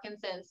your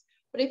Parkinson's.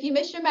 But if you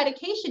miss your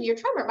medication, your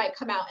tremor might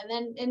come out,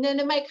 and then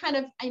it might kind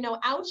of, you know,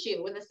 out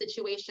you in the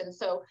situation.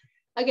 So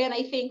again,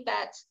 I think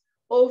that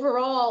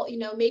overall, you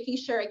know, making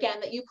sure again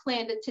that you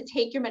plan to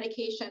take your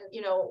medication,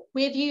 you know,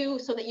 with you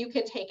so that you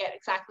can take it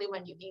exactly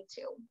when you need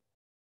to.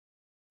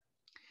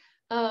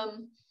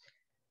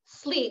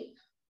 Sleep.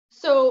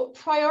 So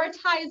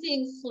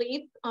prioritizing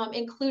sleep,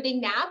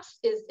 including naps,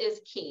 is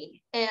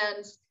key.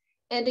 And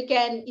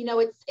again, you know,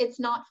 it's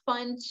not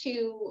fun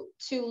to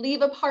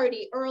leave a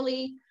party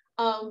early,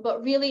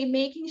 but really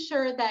making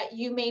sure that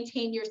you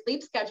maintain your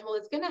sleep schedule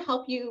is going to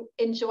help you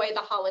enjoy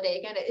the holiday.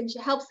 Again, it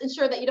helps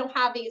ensure that you don't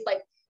have these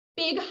like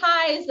big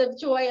highs of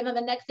joy and then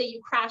the next day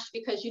you crash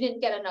because you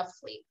didn't get enough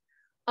sleep.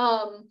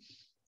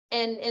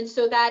 And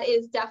so that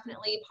is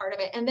definitely part of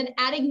it. And then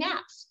adding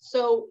naps.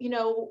 So, you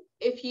know,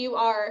 if you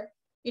are,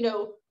 you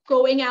know,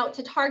 going out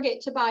to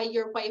Target to buy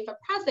your wife a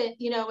present,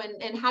 you know,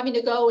 and having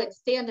to go and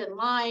stand in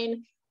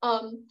line,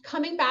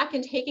 coming back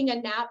and taking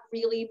a nap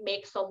really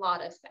makes a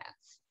lot of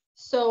sense.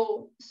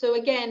 So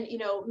again, you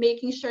know,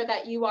 making sure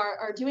that you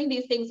are doing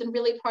these things and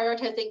really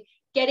prioritizing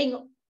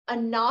getting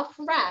enough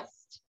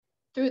rest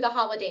through the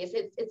holidays.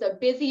 It's a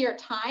busier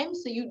time,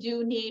 so you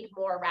do need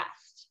more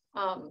rest.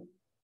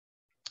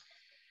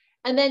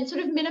 And then sort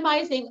of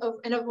minimizing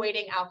and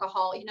avoiding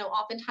alcohol. You know,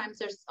 oftentimes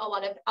there's a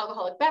lot of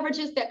alcoholic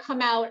beverages that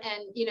come out,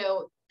 and, you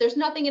know, there's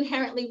nothing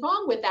inherently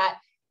wrong with that,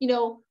 you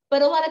know,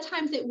 but a lot of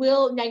times it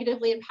will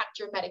negatively impact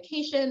your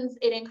medications.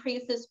 It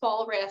increases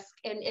fall risk.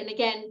 And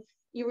again,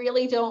 you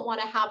really don't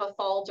want to have a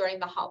fall during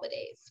the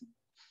holidays.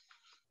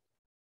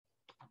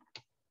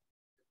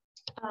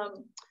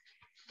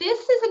 This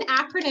is an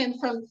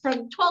acronym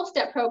from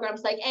 12-step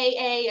programs like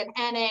AA and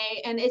NA,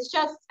 and it's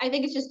just, I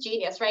think it's just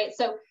genius, right?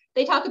 So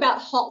they talk about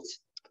HALT.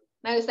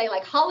 And I would say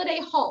like holiday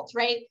HALT,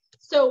 right?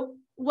 So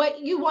what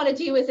you want to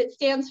do is it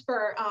stands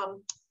for,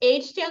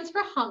 H stands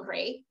for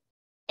hungry,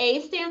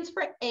 A stands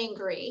for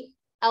angry,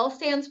 L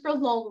stands for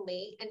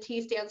lonely, and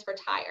T stands for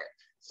tired.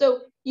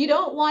 So you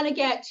don't want to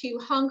get too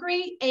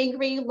hungry,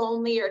 angry,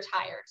 lonely, or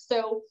tired.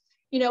 So,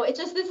 you know,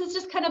 this is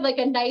just kind of like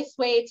a nice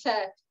way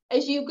to,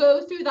 as you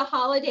go through the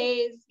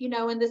holidays, you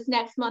know, in this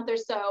next month or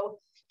so,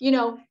 you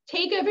know,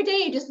 take every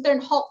day, just sit there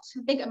and HALT.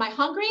 Think, am I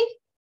hungry?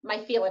 Am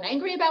I feeling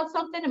angry about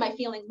something? Am I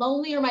feeling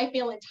lonely, or am I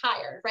feeling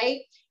tired, right?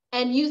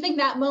 And using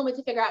that moment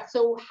to figure out,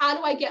 so how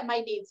do I get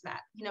my needs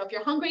met? You know, if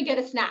you're hungry, get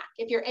a snack.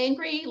 If you're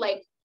angry,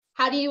 like,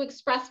 how do you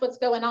express what's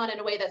going on in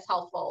a way that's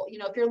helpful? You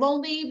know, if you're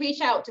lonely,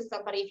 reach out to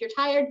somebody. If you're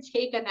tired,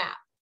 take a nap.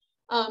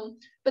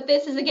 But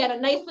this is, again, a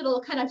nice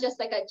little kind of just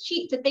like a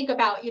cheat to think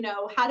about, you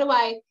know, how do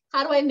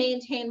I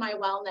maintain my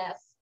wellness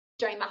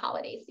during the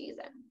holiday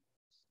season?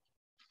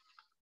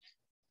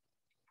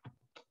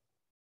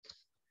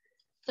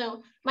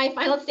 So my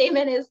final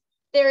statement is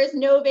there is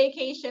no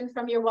vacation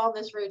from your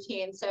wellness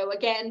routine. So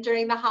again,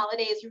 during the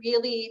holidays,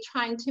 really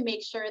trying to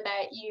make sure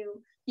that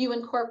you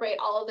incorporate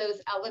all of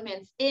those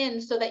elements in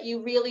so that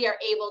you really are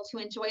able to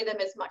enjoy them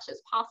as much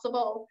as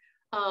possible.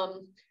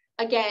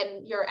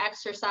 Again, your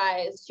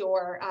exercise,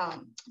 your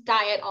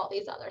diet, all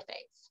these other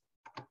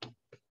things.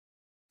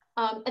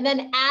 And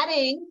then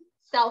adding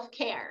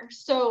self-care.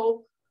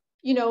 So,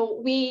 you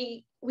know,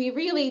 we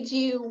really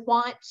do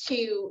want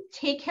to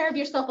take care of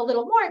yourself a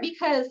little more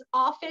because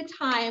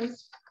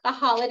oftentimes the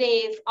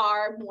holidays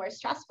are more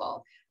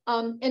stressful.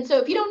 And so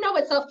if you don't know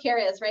what self-care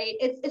is, right,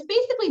 it's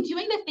basically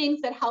doing the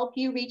things that help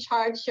you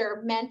recharge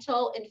your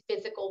mental and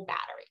physical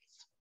batteries.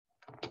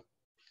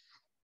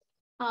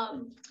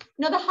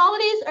 Now the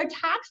holidays are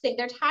taxing.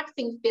 They're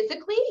taxing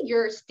physically.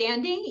 You're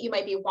standing, you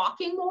might be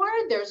walking more,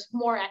 there's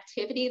more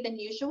activity than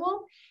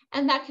usual,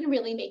 and that can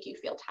really make you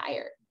feel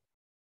tired.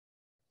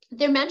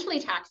 They're mentally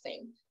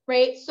taxing,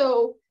 right?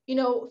 So, you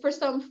know, for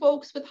some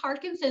folks with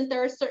Parkinson's,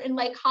 there are certain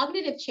like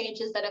cognitive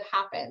changes that have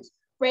happened,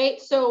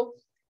 right? So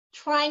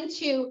trying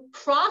to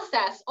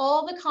process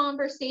all the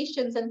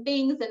conversations and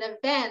things and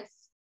events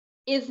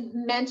is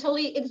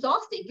mentally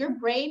exhausting. Your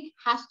brain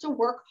has to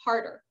work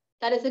harder.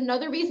 That is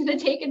another reason to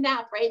take a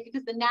nap, right?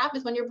 Because the nap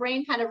is when your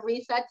brain kind of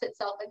resets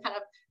itself and kind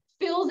of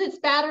fills its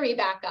battery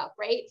back up,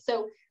 right?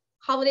 So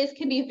holidays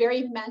can be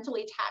very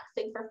mentally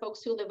taxing for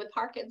folks who live with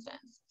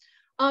Parkinson's.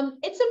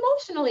 It's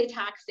emotionally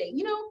taxing.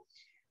 You know,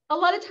 a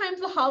lot of times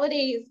the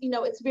holidays, you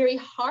know, it's very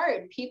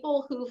hard.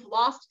 People who've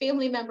lost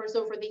family members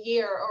over the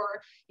year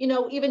or, you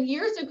know, even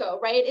years ago,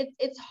 right?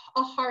 It's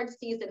a hard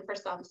season for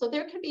some. So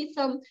there can be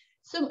some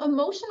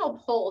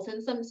emotional pulls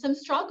and some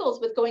struggles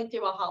with going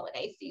through a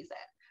holiday season.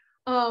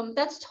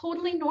 That's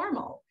totally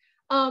normal.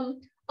 A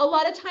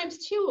lot of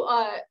times too,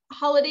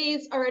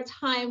 holidays are a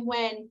time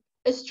when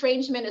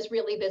estrangement is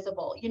really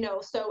visible, you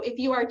know, so if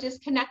you are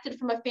disconnected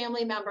from a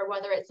family member,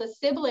 whether it's a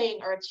sibling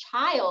or a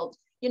child,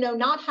 you know,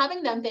 not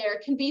having them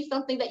there can be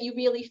something that you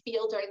really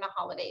feel during the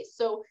holidays.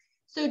 So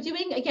So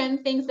doing,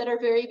 again, things that are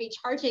very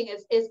recharging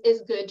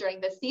is good during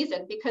this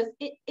season because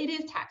it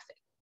is taxing.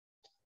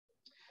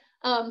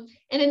 And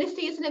in a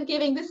season of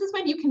giving, this is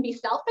when you can be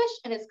selfish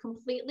and it's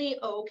completely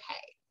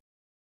okay.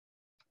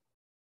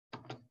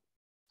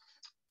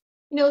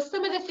 You know,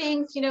 some of the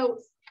things, you know,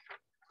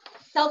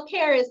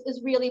 self-care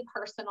is really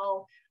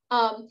personal.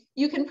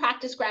 You can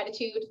practice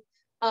gratitude.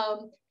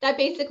 That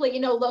basically, you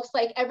know, looks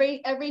like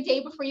every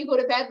day before you go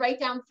to bed,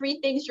 write down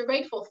 3 things you're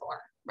grateful for,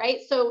 right?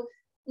 So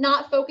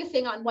not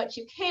focusing on what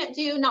you can't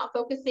do, not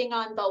focusing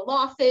on the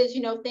losses,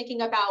 you know,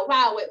 thinking about,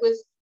 wow, it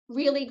was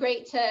really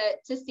great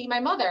to see my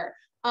mother.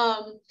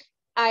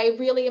 I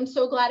really am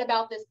so glad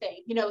about this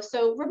thing, you know,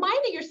 so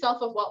reminding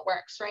yourself of what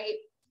works, right?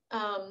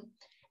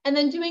 And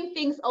then doing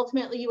things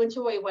ultimately you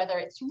enjoy, whether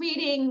it's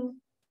reading,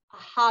 a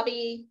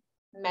hobby,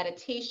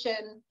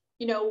 meditation,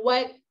 you know,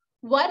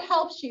 what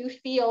helps you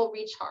feel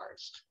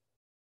recharged?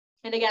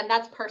 And again,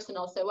 that's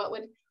personal. So what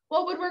would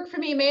work for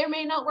me may or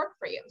may not work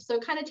for you. So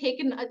kind of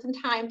taking some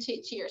time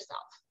to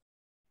yourself.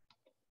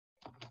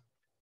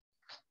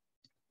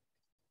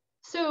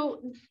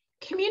 So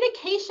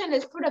communication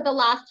is sort of the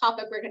last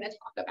topic we're going to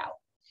talk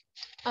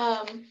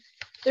about.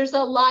 There's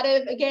a lot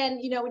of, again,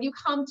 you know, when you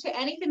come to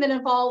anything that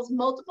involves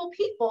multiple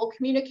people,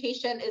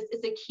 communication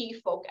is a key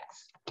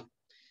focus.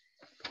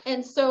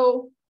 And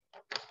so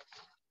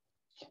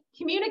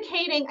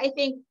communicating, I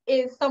think,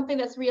 is something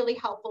that's really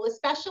helpful,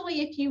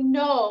 especially if you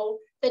know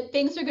that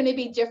things are going to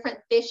be different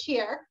this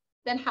year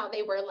than how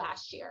they were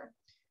last year.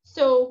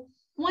 So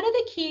one of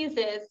the keys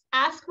is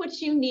ask what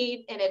you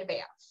need in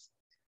advance.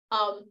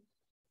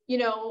 You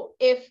know,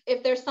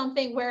 if there's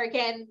something where,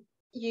 again,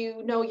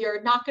 you know,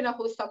 you're not going to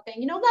host something,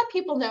 you know, let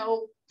people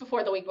know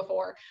before the week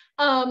before.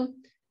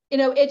 You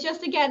know, it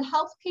just, again,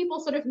 helps people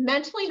sort of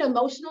mentally and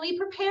emotionally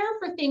prepare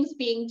for things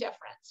being different.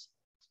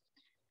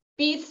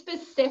 Be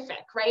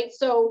specific, right?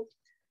 So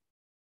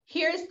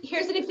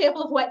here's an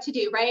example of what to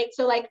do, right?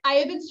 So like, I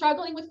have been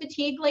struggling with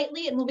fatigue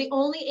lately and will be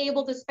only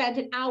able to spend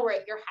an hour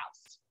at your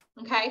house,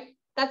 okay?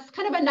 That's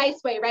kind of a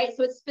nice way, right?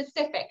 So it's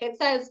specific. It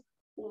says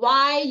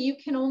why you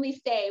can only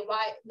stay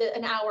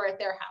an hour at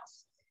their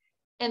house.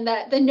 And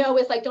the no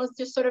is like, don't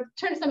just sort of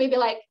turn to somebody and be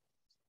like,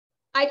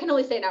 I can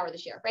only stay an hour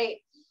this year, right?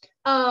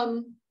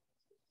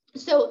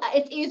 So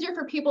it's easier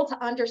for people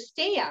to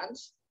understand,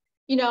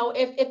 you know,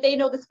 if they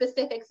know the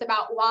specifics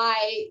about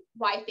why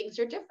things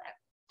are different.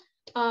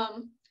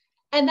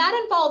 And that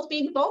involves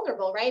being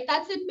vulnerable, right?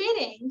 That's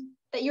admitting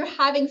that you're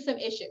having some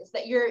issues,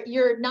 that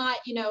you're not,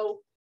 you know,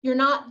 you're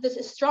not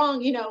this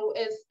strong, you know,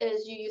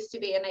 as you used to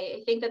be. And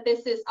I think that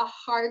this is a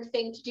hard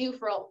thing to do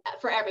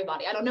for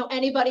everybody. I don't know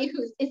anybody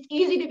it's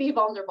easy to be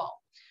vulnerable.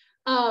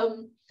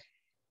 And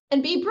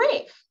be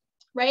brave,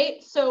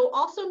 right? So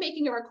also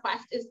making a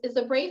request is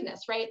a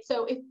braveness, right?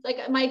 So if,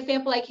 like my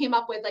example I came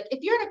up with, like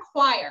if you're in a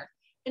choir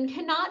and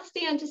cannot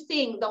stand to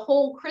sing the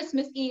whole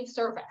Christmas Eve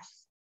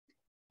service,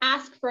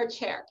 ask for a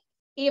chair,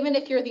 even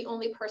if you're the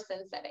only person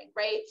sitting,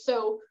 right?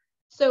 So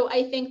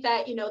I think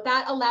that, you know,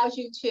 that allows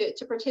you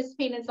to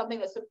participate in something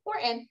that's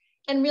important.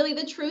 And really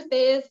the truth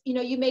is, you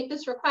know, you make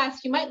this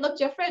request, you might look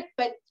different,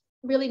 but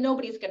really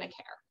nobody's going to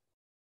care.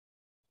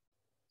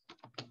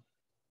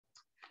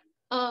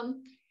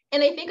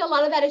 And I think a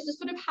lot of that is just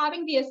sort of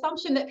having the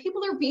assumption that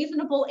people are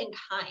reasonable and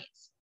kind.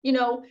 You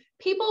know,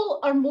 people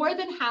are more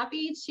than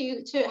happy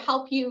to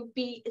help you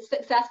be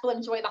successful and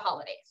enjoy the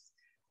holidays.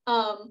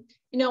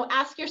 You know,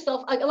 ask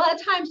yourself, like a lot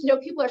of times, you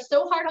know, people are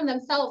so hard on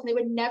themselves and they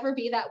would never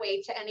be that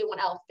way to anyone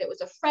else. If it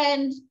was a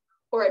friend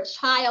or a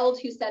child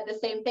who said the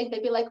same thing,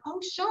 they'd be like, oh,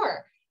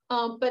 sure.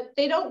 But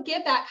they don't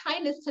give that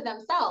kindness to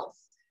themselves.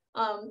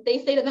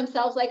 They say to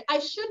themselves, like, I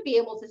should be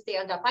able to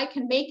stand up. I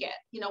can make it,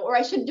 you know, or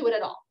I shouldn't do it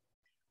at all.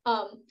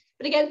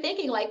 But again,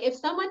 thinking like, if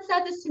someone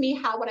said this to me,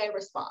 how would I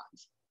respond?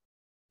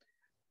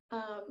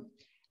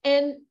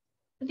 And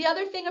the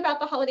other thing about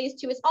the holidays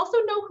too is also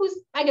know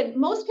again,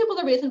 most people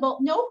are reasonable,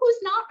 know who's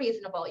not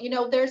reasonable. You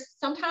know, there's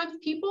sometimes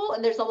people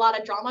and there's a lot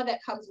of drama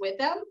that comes with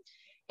them.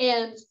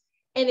 And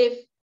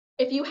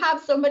if you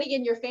have somebody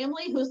in your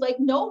family who's like,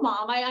 no,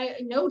 mom,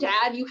 no,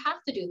 dad, you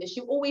have to do this.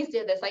 You always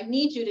did this. I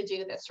need you to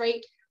do this,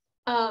 right?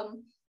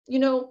 You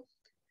know,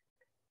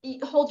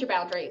 hold your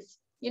boundaries.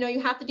 You know,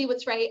 you have to do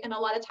what's right. And a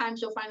lot of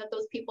times you'll find that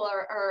those people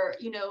are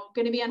you know,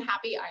 going to be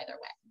unhappy either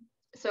way.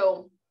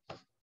 So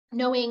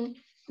knowing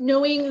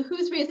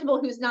who's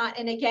reasonable, who's not.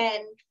 And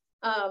again,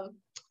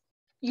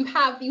 you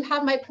have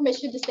my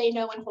permission to say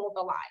no and hold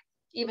the line,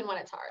 even when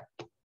it's hard.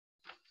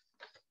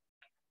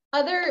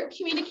 Other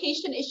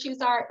communication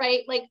issues are,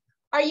 right, like,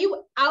 are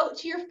you out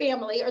to your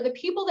family or the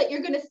people that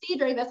you're going to see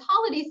during this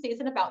holiday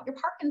season about your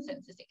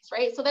Parkinson's disease,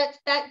 right? So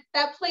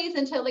that plays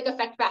into like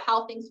effect about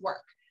how things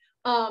work.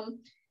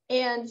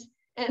 And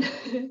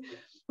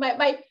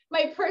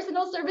my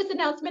personal service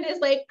announcement is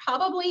like,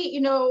 probably,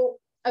 you know,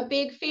 a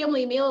big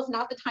family meal is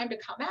not the time to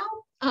come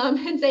out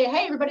and say,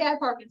 hey, everybody, I have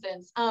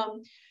Parkinson's.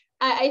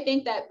 I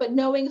think that, but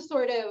knowing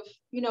sort of,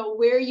 you know,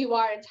 where you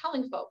are and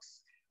telling folks.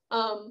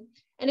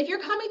 And if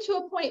you're coming to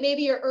a point,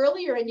 maybe you're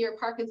earlier in your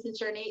Parkinson's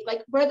journey,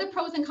 like, what are the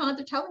pros and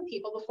cons of telling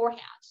people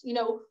beforehand? You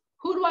know,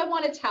 who do I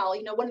want to tell?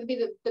 You know, what would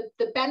be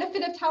the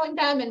benefit of telling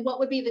them, and what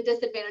would be the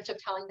disadvantage of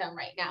telling them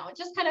right now? And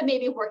just kind of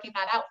maybe working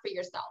that out for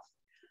yourself.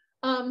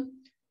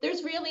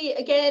 There's really,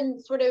 again,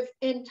 sort of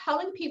in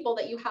telling people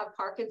that you have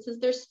Parkinson's,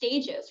 there's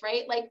stages,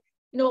 right? Like,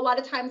 you know, a lot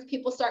of times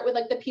people start with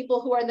like the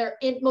people who are in their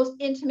most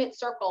intimate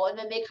circle, and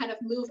then they kind of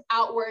move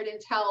outward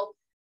and tell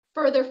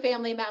further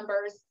family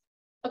members,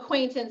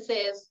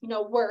 acquaintances, you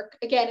know, work.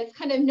 Again, it's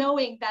kind of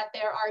knowing that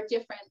there are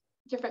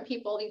different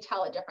people you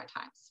tell at different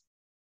times.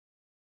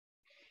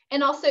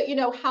 And also, you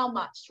know, how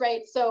much,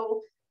 right?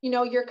 So, you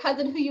know, your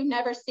cousin who you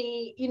never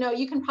see, you know,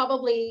 you can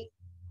probably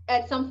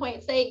at some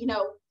point say, you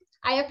know,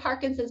 I have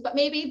Parkinson's, but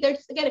maybe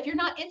there's, again, if you're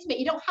not intimate,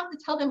 you don't have to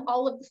tell them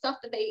all of the stuff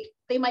that they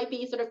might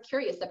be sort of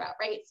curious about,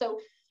 right? So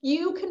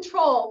you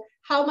control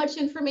how much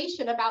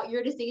information about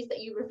your disease that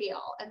you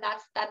reveal, and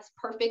that's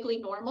perfectly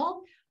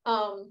normal.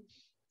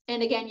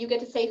 And again, you get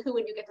to say who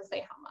and you get to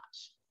say how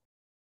much.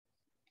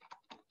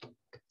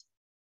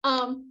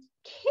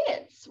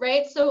 Kids,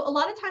 right? So a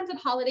lot of times at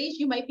holidays,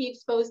 you might be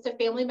exposed to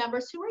family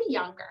members who are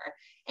younger.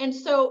 And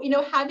so, you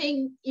know,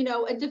 having, you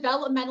know, a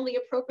developmentally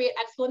appropriate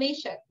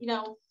explanation, you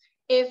know,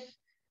 if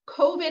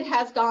COVID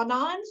has gone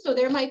on, so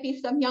there might be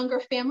some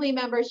younger family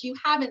members you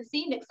haven't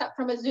seen except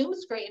from a Zoom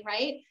screen,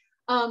 right?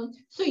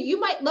 So you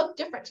might look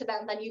different to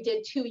them than you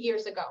did 2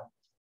 years ago.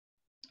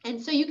 And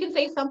so you can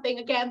say something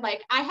again,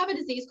 like, I have a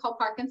disease called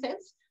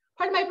Parkinson's.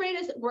 Part of my brain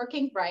isn't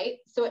working right.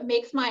 So it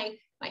makes my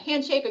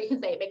handshake, or you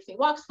can say it makes me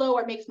walk slow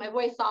or makes my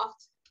voice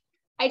soft.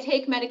 I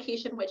take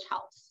medication, which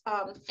helps.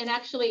 And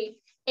actually,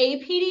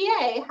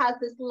 APDA has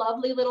this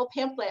lovely little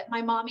pamphlet.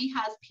 My mommy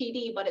has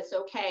PD, but it's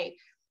okay.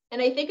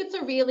 And I think it's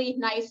a really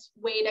nice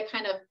way to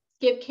kind of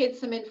give kids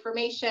some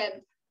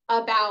information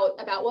about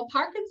what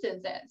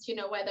Parkinson's is, you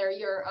know, whether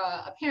you're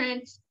a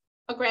parent,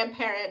 a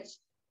grandparent,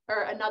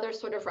 or another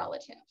sort of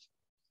relative.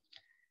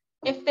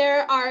 If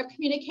there are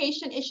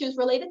communication issues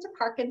related to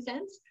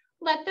Parkinson's,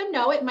 let them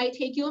know. It might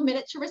take you a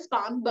minute to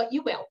respond, but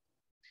you will.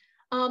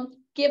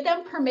 Give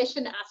them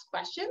permission to ask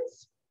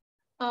questions.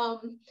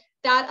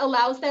 That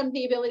allows them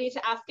the ability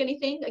to ask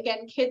anything.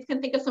 Again, kids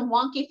can think of some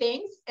wonky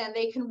things and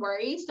they can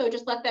worry. So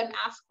just let them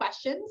ask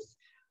questions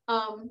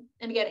and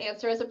again,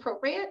 answer as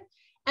appropriate.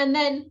 And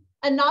then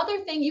another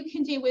thing you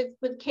can do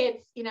with kids,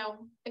 you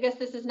know, I guess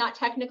this is not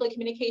technically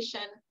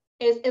communication,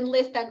 is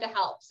enlist them to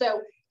help.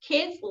 So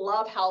kids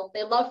love help.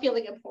 They love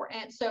feeling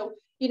important. So,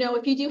 you know,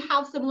 if you do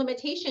have some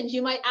limitations,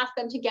 you might ask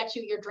them to get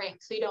you your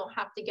drink so you don't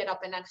have to get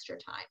up an extra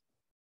time.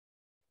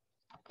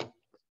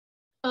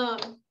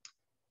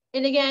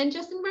 And again,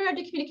 just in regard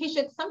to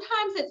communication,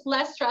 sometimes it's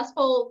less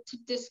stressful to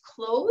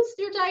disclose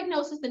your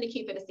diagnosis than to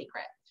keep it a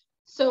secret.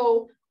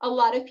 So a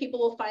lot of people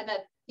will find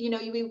that, you know,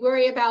 we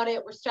worry about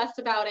it, we're stressed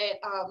about it,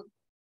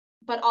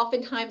 but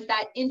oftentimes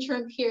that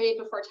interim period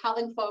before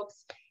telling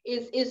folks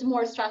is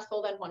more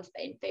stressful than once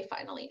they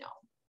finally know.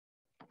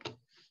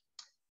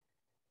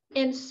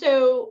 And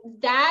so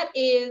that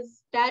is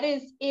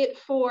it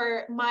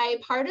for my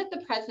part of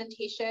the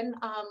presentation.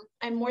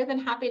 I'm more than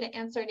happy to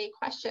answer any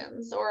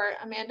questions, or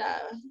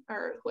Amanda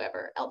or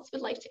whoever else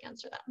would like to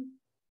answer them.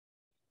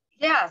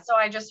 Yeah, so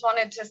I just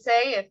wanted to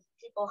say, if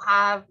people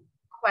have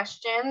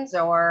questions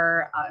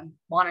or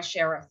want to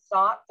share a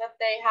thought that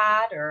they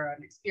had or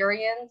an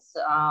experience,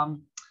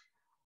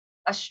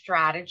 a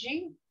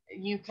strategy,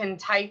 you can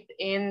type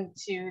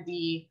into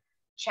the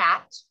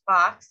chat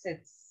box.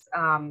 It's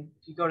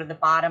you go to the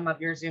bottom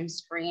of your Zoom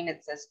screen,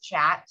 it says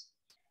chat.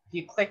 If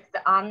you click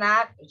on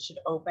that, it should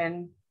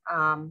open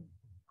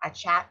a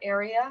chat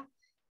area.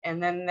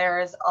 And then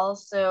there is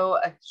also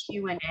a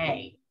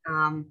Q&A.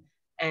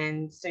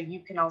 And so you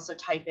can also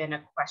type in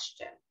a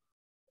question.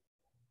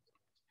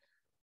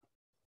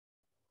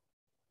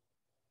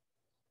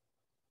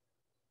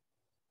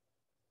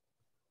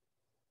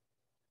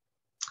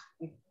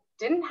 We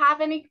didn't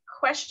have any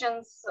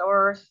questions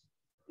or,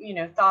 you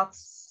know,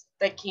 thoughts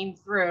that came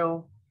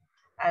through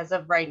as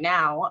of right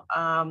now.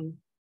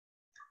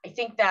 I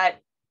think that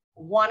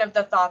one of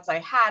the thoughts I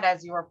had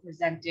as you were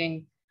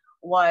presenting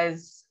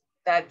was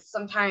that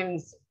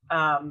sometimes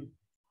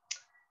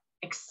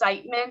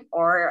excitement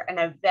or an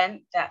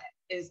event that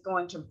is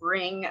going to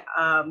bring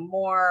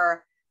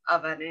more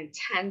of an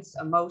intense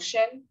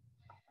emotion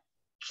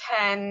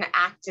can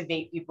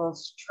activate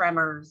people's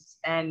tremors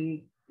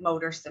and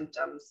motor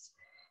symptoms.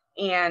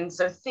 And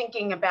so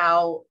thinking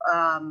about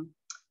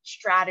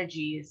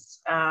strategies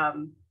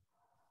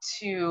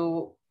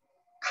to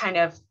kind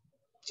of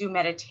do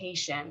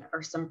meditation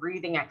or some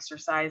breathing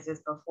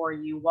exercises before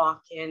you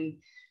walk in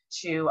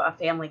to a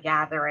family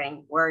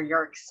gathering where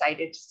you're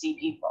excited to see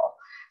people,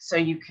 so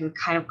you can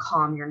kind of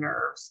calm your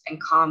nerves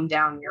and calm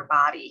down your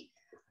body.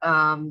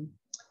 And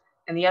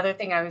the other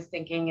thing I was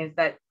thinking is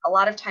that a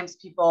lot of times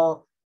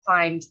people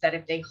find that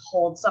if they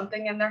hold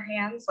something in their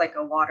hands, like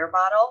a water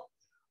bottle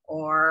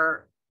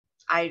or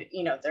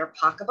their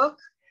pocketbook,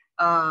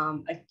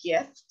 a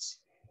gift,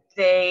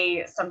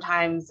 they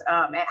sometimes,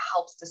 it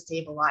helps to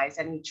stabilize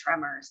any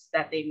tremors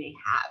that they may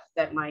have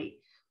that might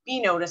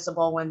be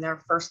noticeable when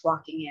they're first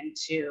walking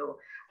into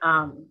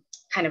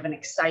kind of an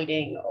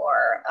exciting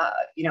or,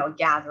 a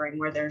gathering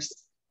where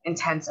there's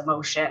intense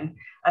emotion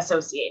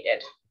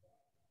associated.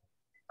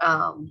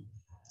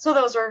 So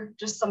those are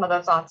just some of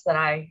the thoughts that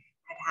I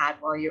had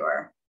while you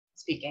were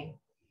speaking.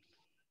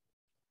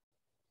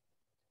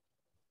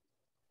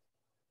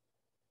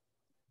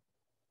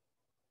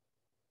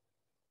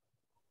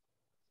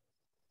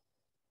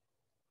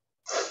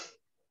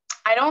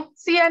 I don't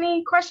see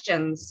any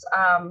questions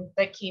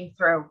that came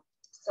through.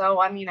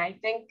 So, I mean, I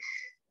think,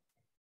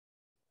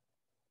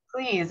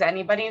 please,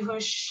 anybody who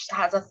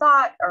has a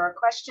thought or a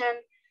question.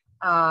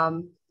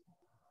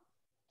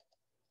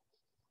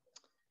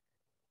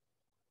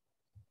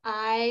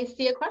 I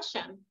see a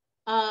question.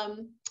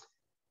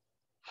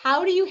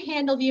 How do you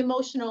handle the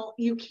emotional,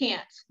 you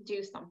can't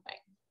do something?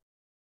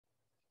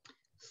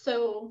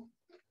 So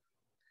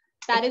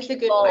that is a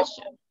good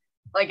question.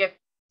 Like if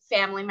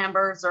family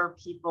members or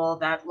people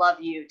that love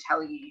you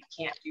tell you you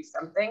can't do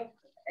something,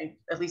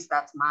 at least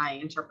that's my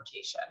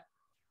interpretation.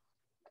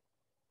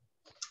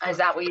 Is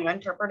that what you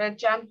interpreted,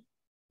 Jen?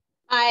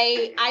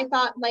 I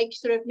thought like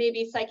sort of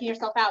maybe psyching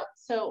yourself out.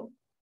 So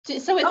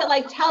is it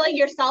like telling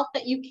yourself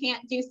that you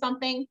can't do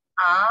something?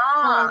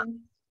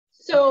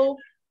 So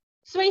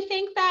I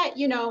think that,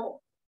 you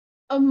know,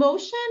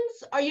 emotions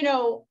are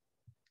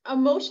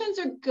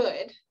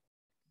good.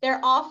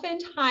 They're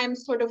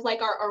oftentimes sort of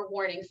like our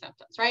warning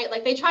symptoms, right?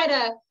 Like they try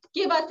to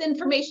give us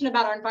information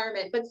about our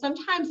environment, but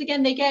sometimes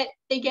again, they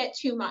get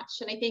too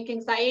much. And I think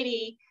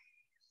anxiety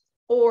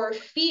or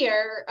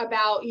fear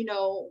about, you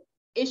know,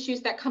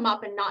 issues that come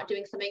up and not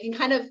doing something can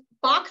kind of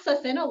box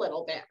us in a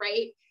little bit,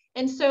 right?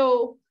 And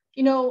so,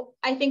 you know,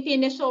 I think the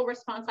initial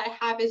response I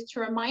have is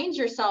to remind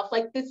yourself,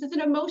 like, this is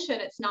an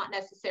emotion, it's not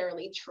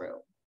necessarily true.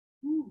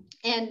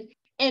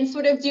 And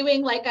sort of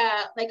doing like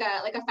a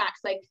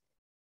facts, like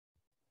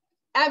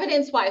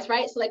evidence-wise,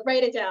 right? So like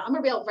write it down. I'm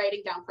a real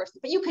writing down person,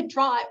 but you could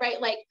draw it, right?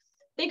 Like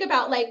think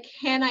about like,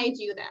 can I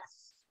do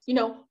this? You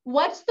know,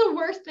 what's the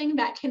worst thing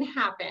that can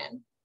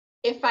happen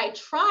if I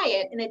try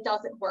it and it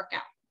doesn't work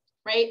out,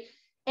 right?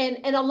 And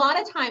a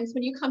lot of times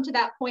when you come to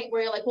that point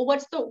where you're like, well,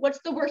 what's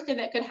the worst thing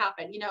that could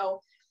happen? You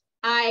know,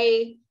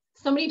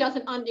 somebody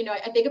doesn't, you know,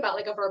 I think about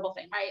like a verbal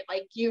thing, right?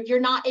 Like you're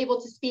not able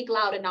to speak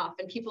loud enough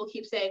and people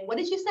keep saying, what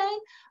did you say?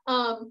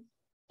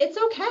 It's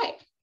okay,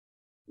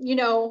 you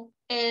know,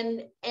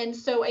 and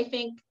so I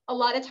think a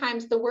lot of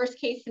times the worst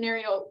case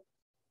scenario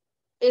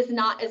is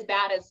not as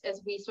bad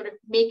as we sort of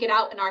make it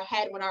out in our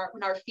head when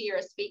our fear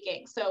is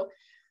speaking. So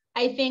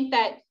I think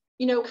that,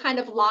 you know, kind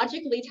of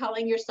logically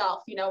telling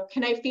yourself, you know,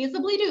 can I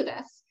feasibly do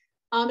this?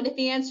 And if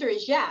the answer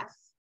is yes,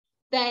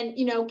 then,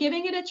 you know,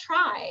 giving it a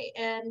try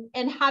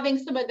and having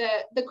some of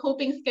the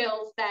coping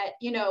skills that,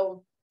 you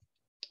know,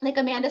 like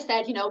Amanda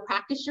said, you know,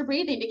 practice your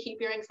breathing to keep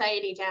your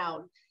anxiety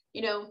down,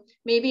 you know,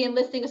 maybe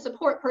enlisting a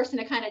support person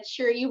to kind of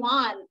cheer you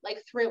on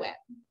like through it.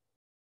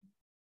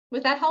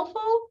 Was that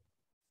helpful?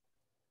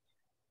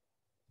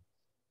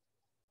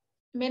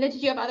 Amanda,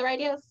 did you have other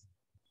ideas?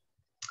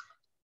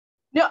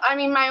 No, I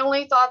mean, my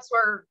only thoughts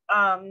were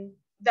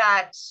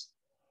that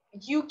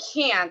you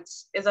can't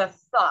is a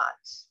thought.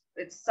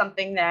 It's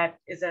something that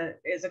is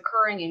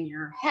occurring in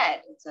your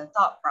head. It's a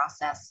thought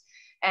process,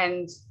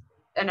 and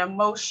an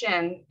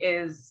emotion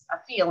is a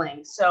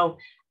feeling. So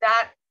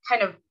that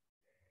kind of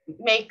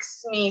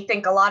makes me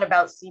think a lot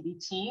about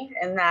CBT,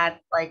 and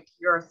that like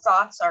your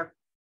thoughts are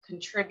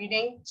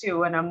contributing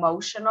to an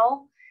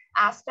emotional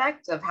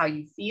aspect of how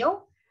you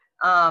feel.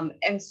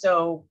 And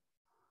so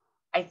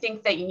I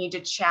think that you need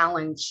to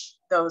challenge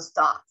those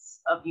thoughts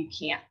of you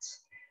can't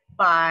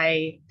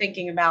by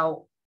thinking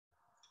about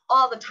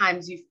all the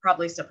times you've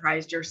probably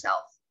surprised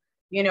yourself.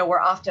 You know,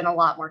 we're often a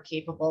lot more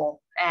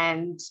capable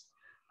and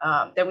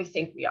than we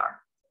think we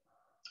are.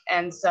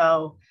 And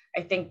so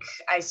I think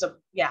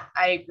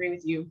I agree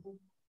with you,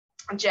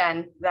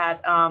 Jen,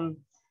 that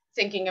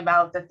thinking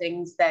about the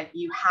things that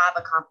you have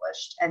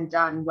accomplished and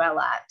done well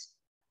at,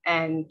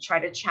 and try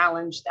to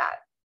challenge that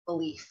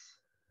belief.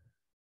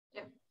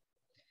 Yeah.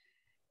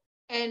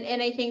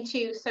 And I think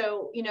too,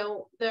 so, you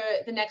know, the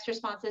next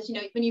response is, you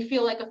know, when you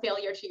feel like a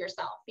failure to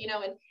yourself, you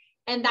know,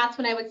 and that's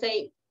when I would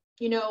say,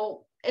 you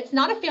know, it's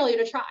not a failure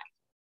to try.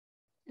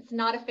 It's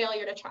not a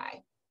failure to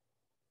try.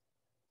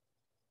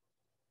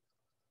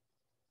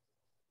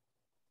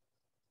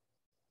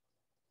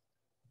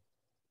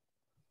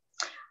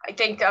 I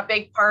think a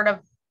big part of,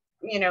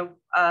 you know,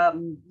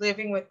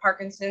 living with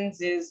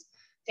Parkinson's is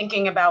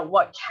thinking about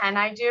what can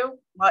I do?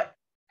 What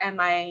am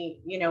I,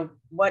 you know,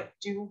 what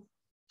do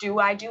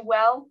I do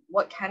well?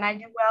 What can I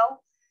do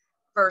well?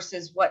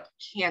 Versus what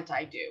can't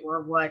I do,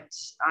 or what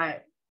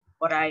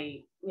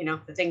I, you know,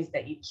 the things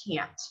that you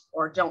can't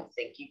or don't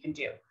think you can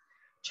do.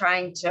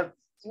 Trying to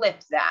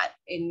flip that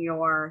in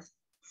your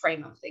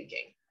frame of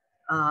thinking.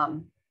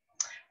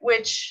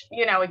 Which,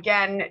 you know,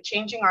 again,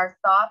 changing our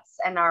thoughts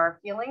and our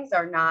feelings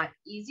are not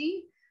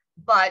easy,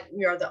 but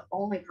we are the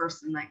only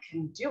person that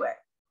can do it.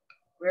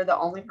 We're the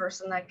only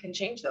person that can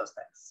change those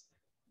things.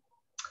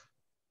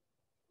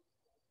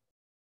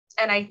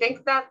 And I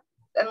think that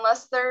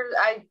unless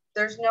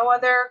there's no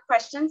other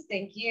questions,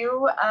 thank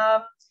you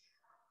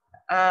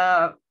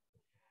for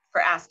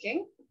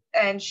asking.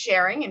 and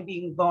sharing and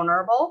being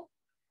vulnerable.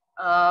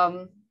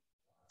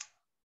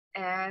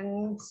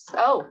 And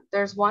oh,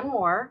 there's one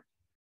more.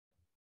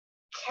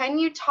 Can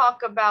you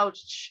talk about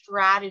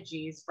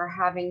strategies for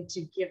having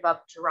to give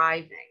up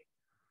driving?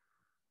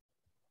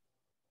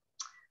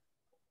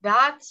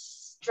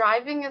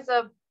 Driving is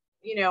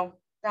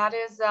that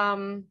is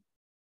a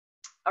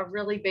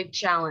really big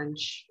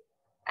challenge.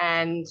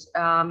 And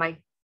I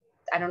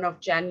don't know if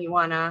Jen, you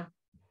want to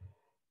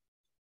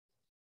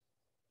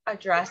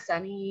address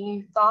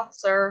any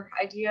thoughts or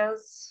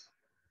ideas?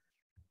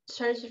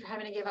 Strategies for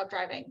having to give up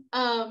driving.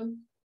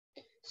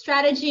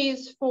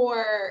 Strategies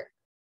for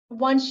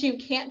once you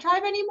can't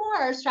drive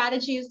anymore, or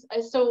strategies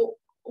so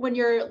when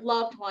your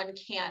loved one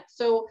can't.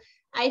 So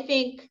I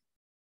think,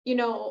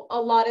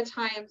 a lot of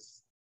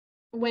times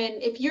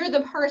if you're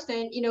the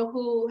person,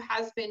 who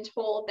has been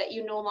told that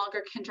you no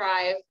longer can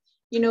drive,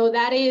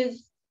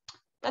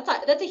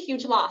 that's a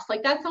huge loss.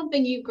 Like, that's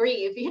something you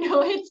grieve.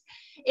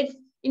 It's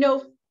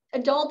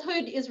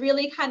adulthood is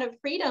really kind of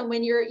freedom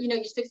when you're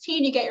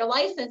 16, you get your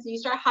license and you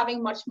start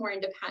having much more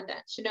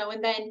independence,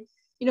 and then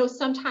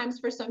sometimes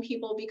for some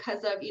people,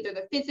 because of either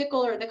the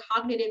physical or the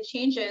cognitive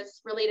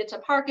changes related to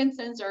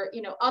Parkinson's or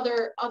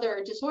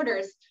other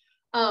disorders,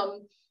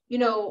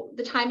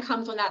 the time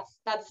comes when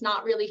that's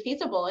not really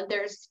feasible, and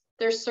there's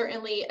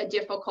certainly a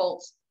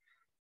difficult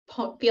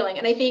feeling.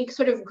 And I think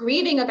sort of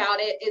grieving about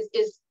it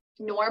is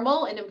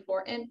normal and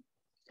important.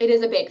 It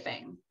is a big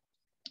thing,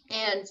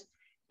 and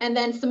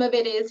then some of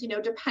it is,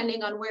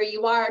 depending on where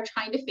you are,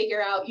 trying to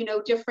figure out,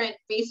 different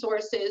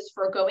resources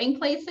for going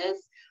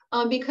places,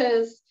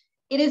 because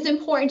it is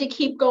important to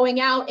keep going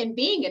out and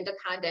being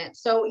independent.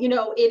 So,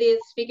 it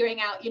is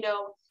figuring out,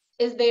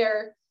 is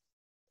there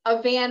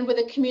a van with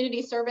a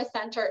community center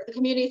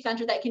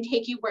that can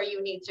take you where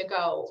you need to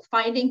go,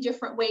 finding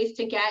different ways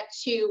to get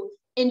to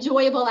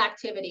enjoyable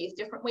activities,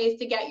 different ways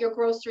to get your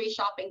grocery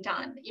shopping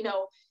done,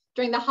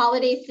 during the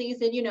holiday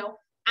season,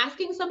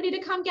 asking somebody to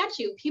come get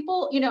you.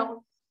 People,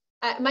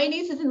 my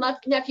nieces and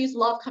nephews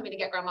love coming to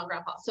get grandma and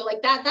grandpa. So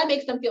like that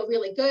makes them feel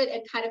really good,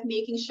 and kind of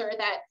making sure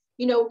that,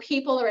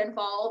 people are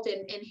involved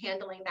in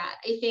handling that.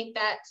 I think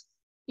that,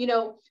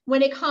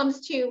 when it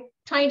comes to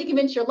trying to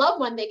convince your loved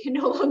one they can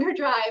no longer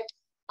drive,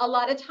 a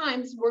lot of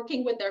times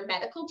working with their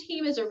medical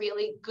team is a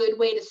really good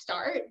way to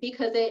start,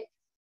 because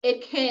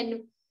it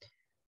can,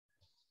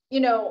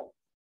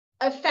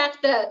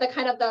 affect the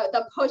kind of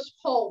the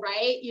push-pull,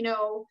 right?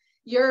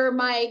 You're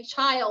my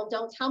child,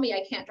 don't tell me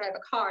I can't drive a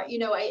car.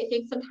 I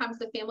think sometimes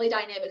the family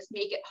dynamics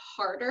make it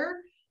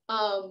harder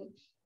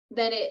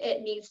than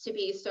it needs to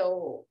be.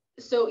 So,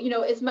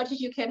 as much as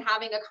you can,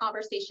 having a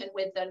conversation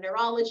with the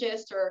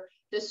neurologist or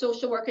the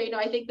social worker,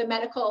 I think the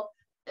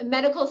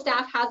medical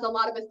staff has a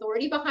lot of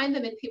authority behind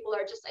them, and people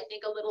are just, I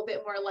think, a little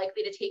bit more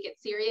likely to take it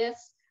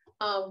serious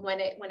when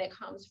it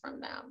comes from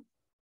them.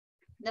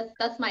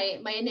 That's my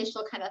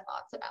initial kind of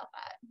thoughts about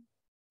that.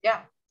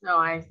 Yeah, no,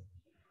 I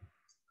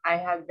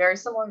had very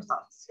similar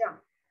thoughts. Yeah.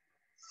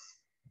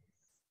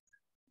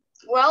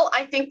 Well,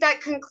 I think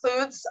that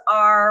concludes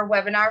our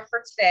webinar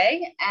for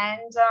today.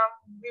 And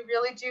we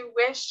really do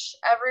wish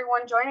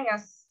everyone joining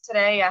us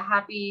today a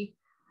happy,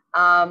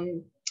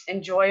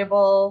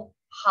 enjoyable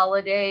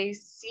holiday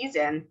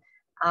season.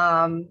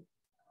 And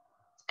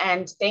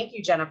thank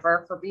you,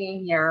 Jennifer, for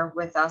being here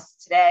with us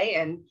today.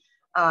 And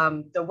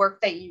the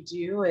work that you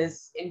do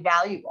is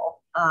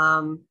invaluable.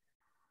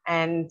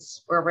 And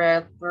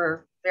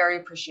we're very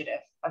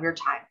appreciative of your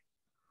time.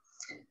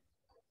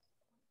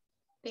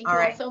 Thank you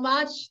all so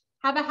much.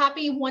 Have a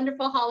happy,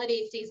 wonderful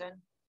holiday season.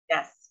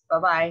 Yes.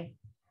 Bye-bye.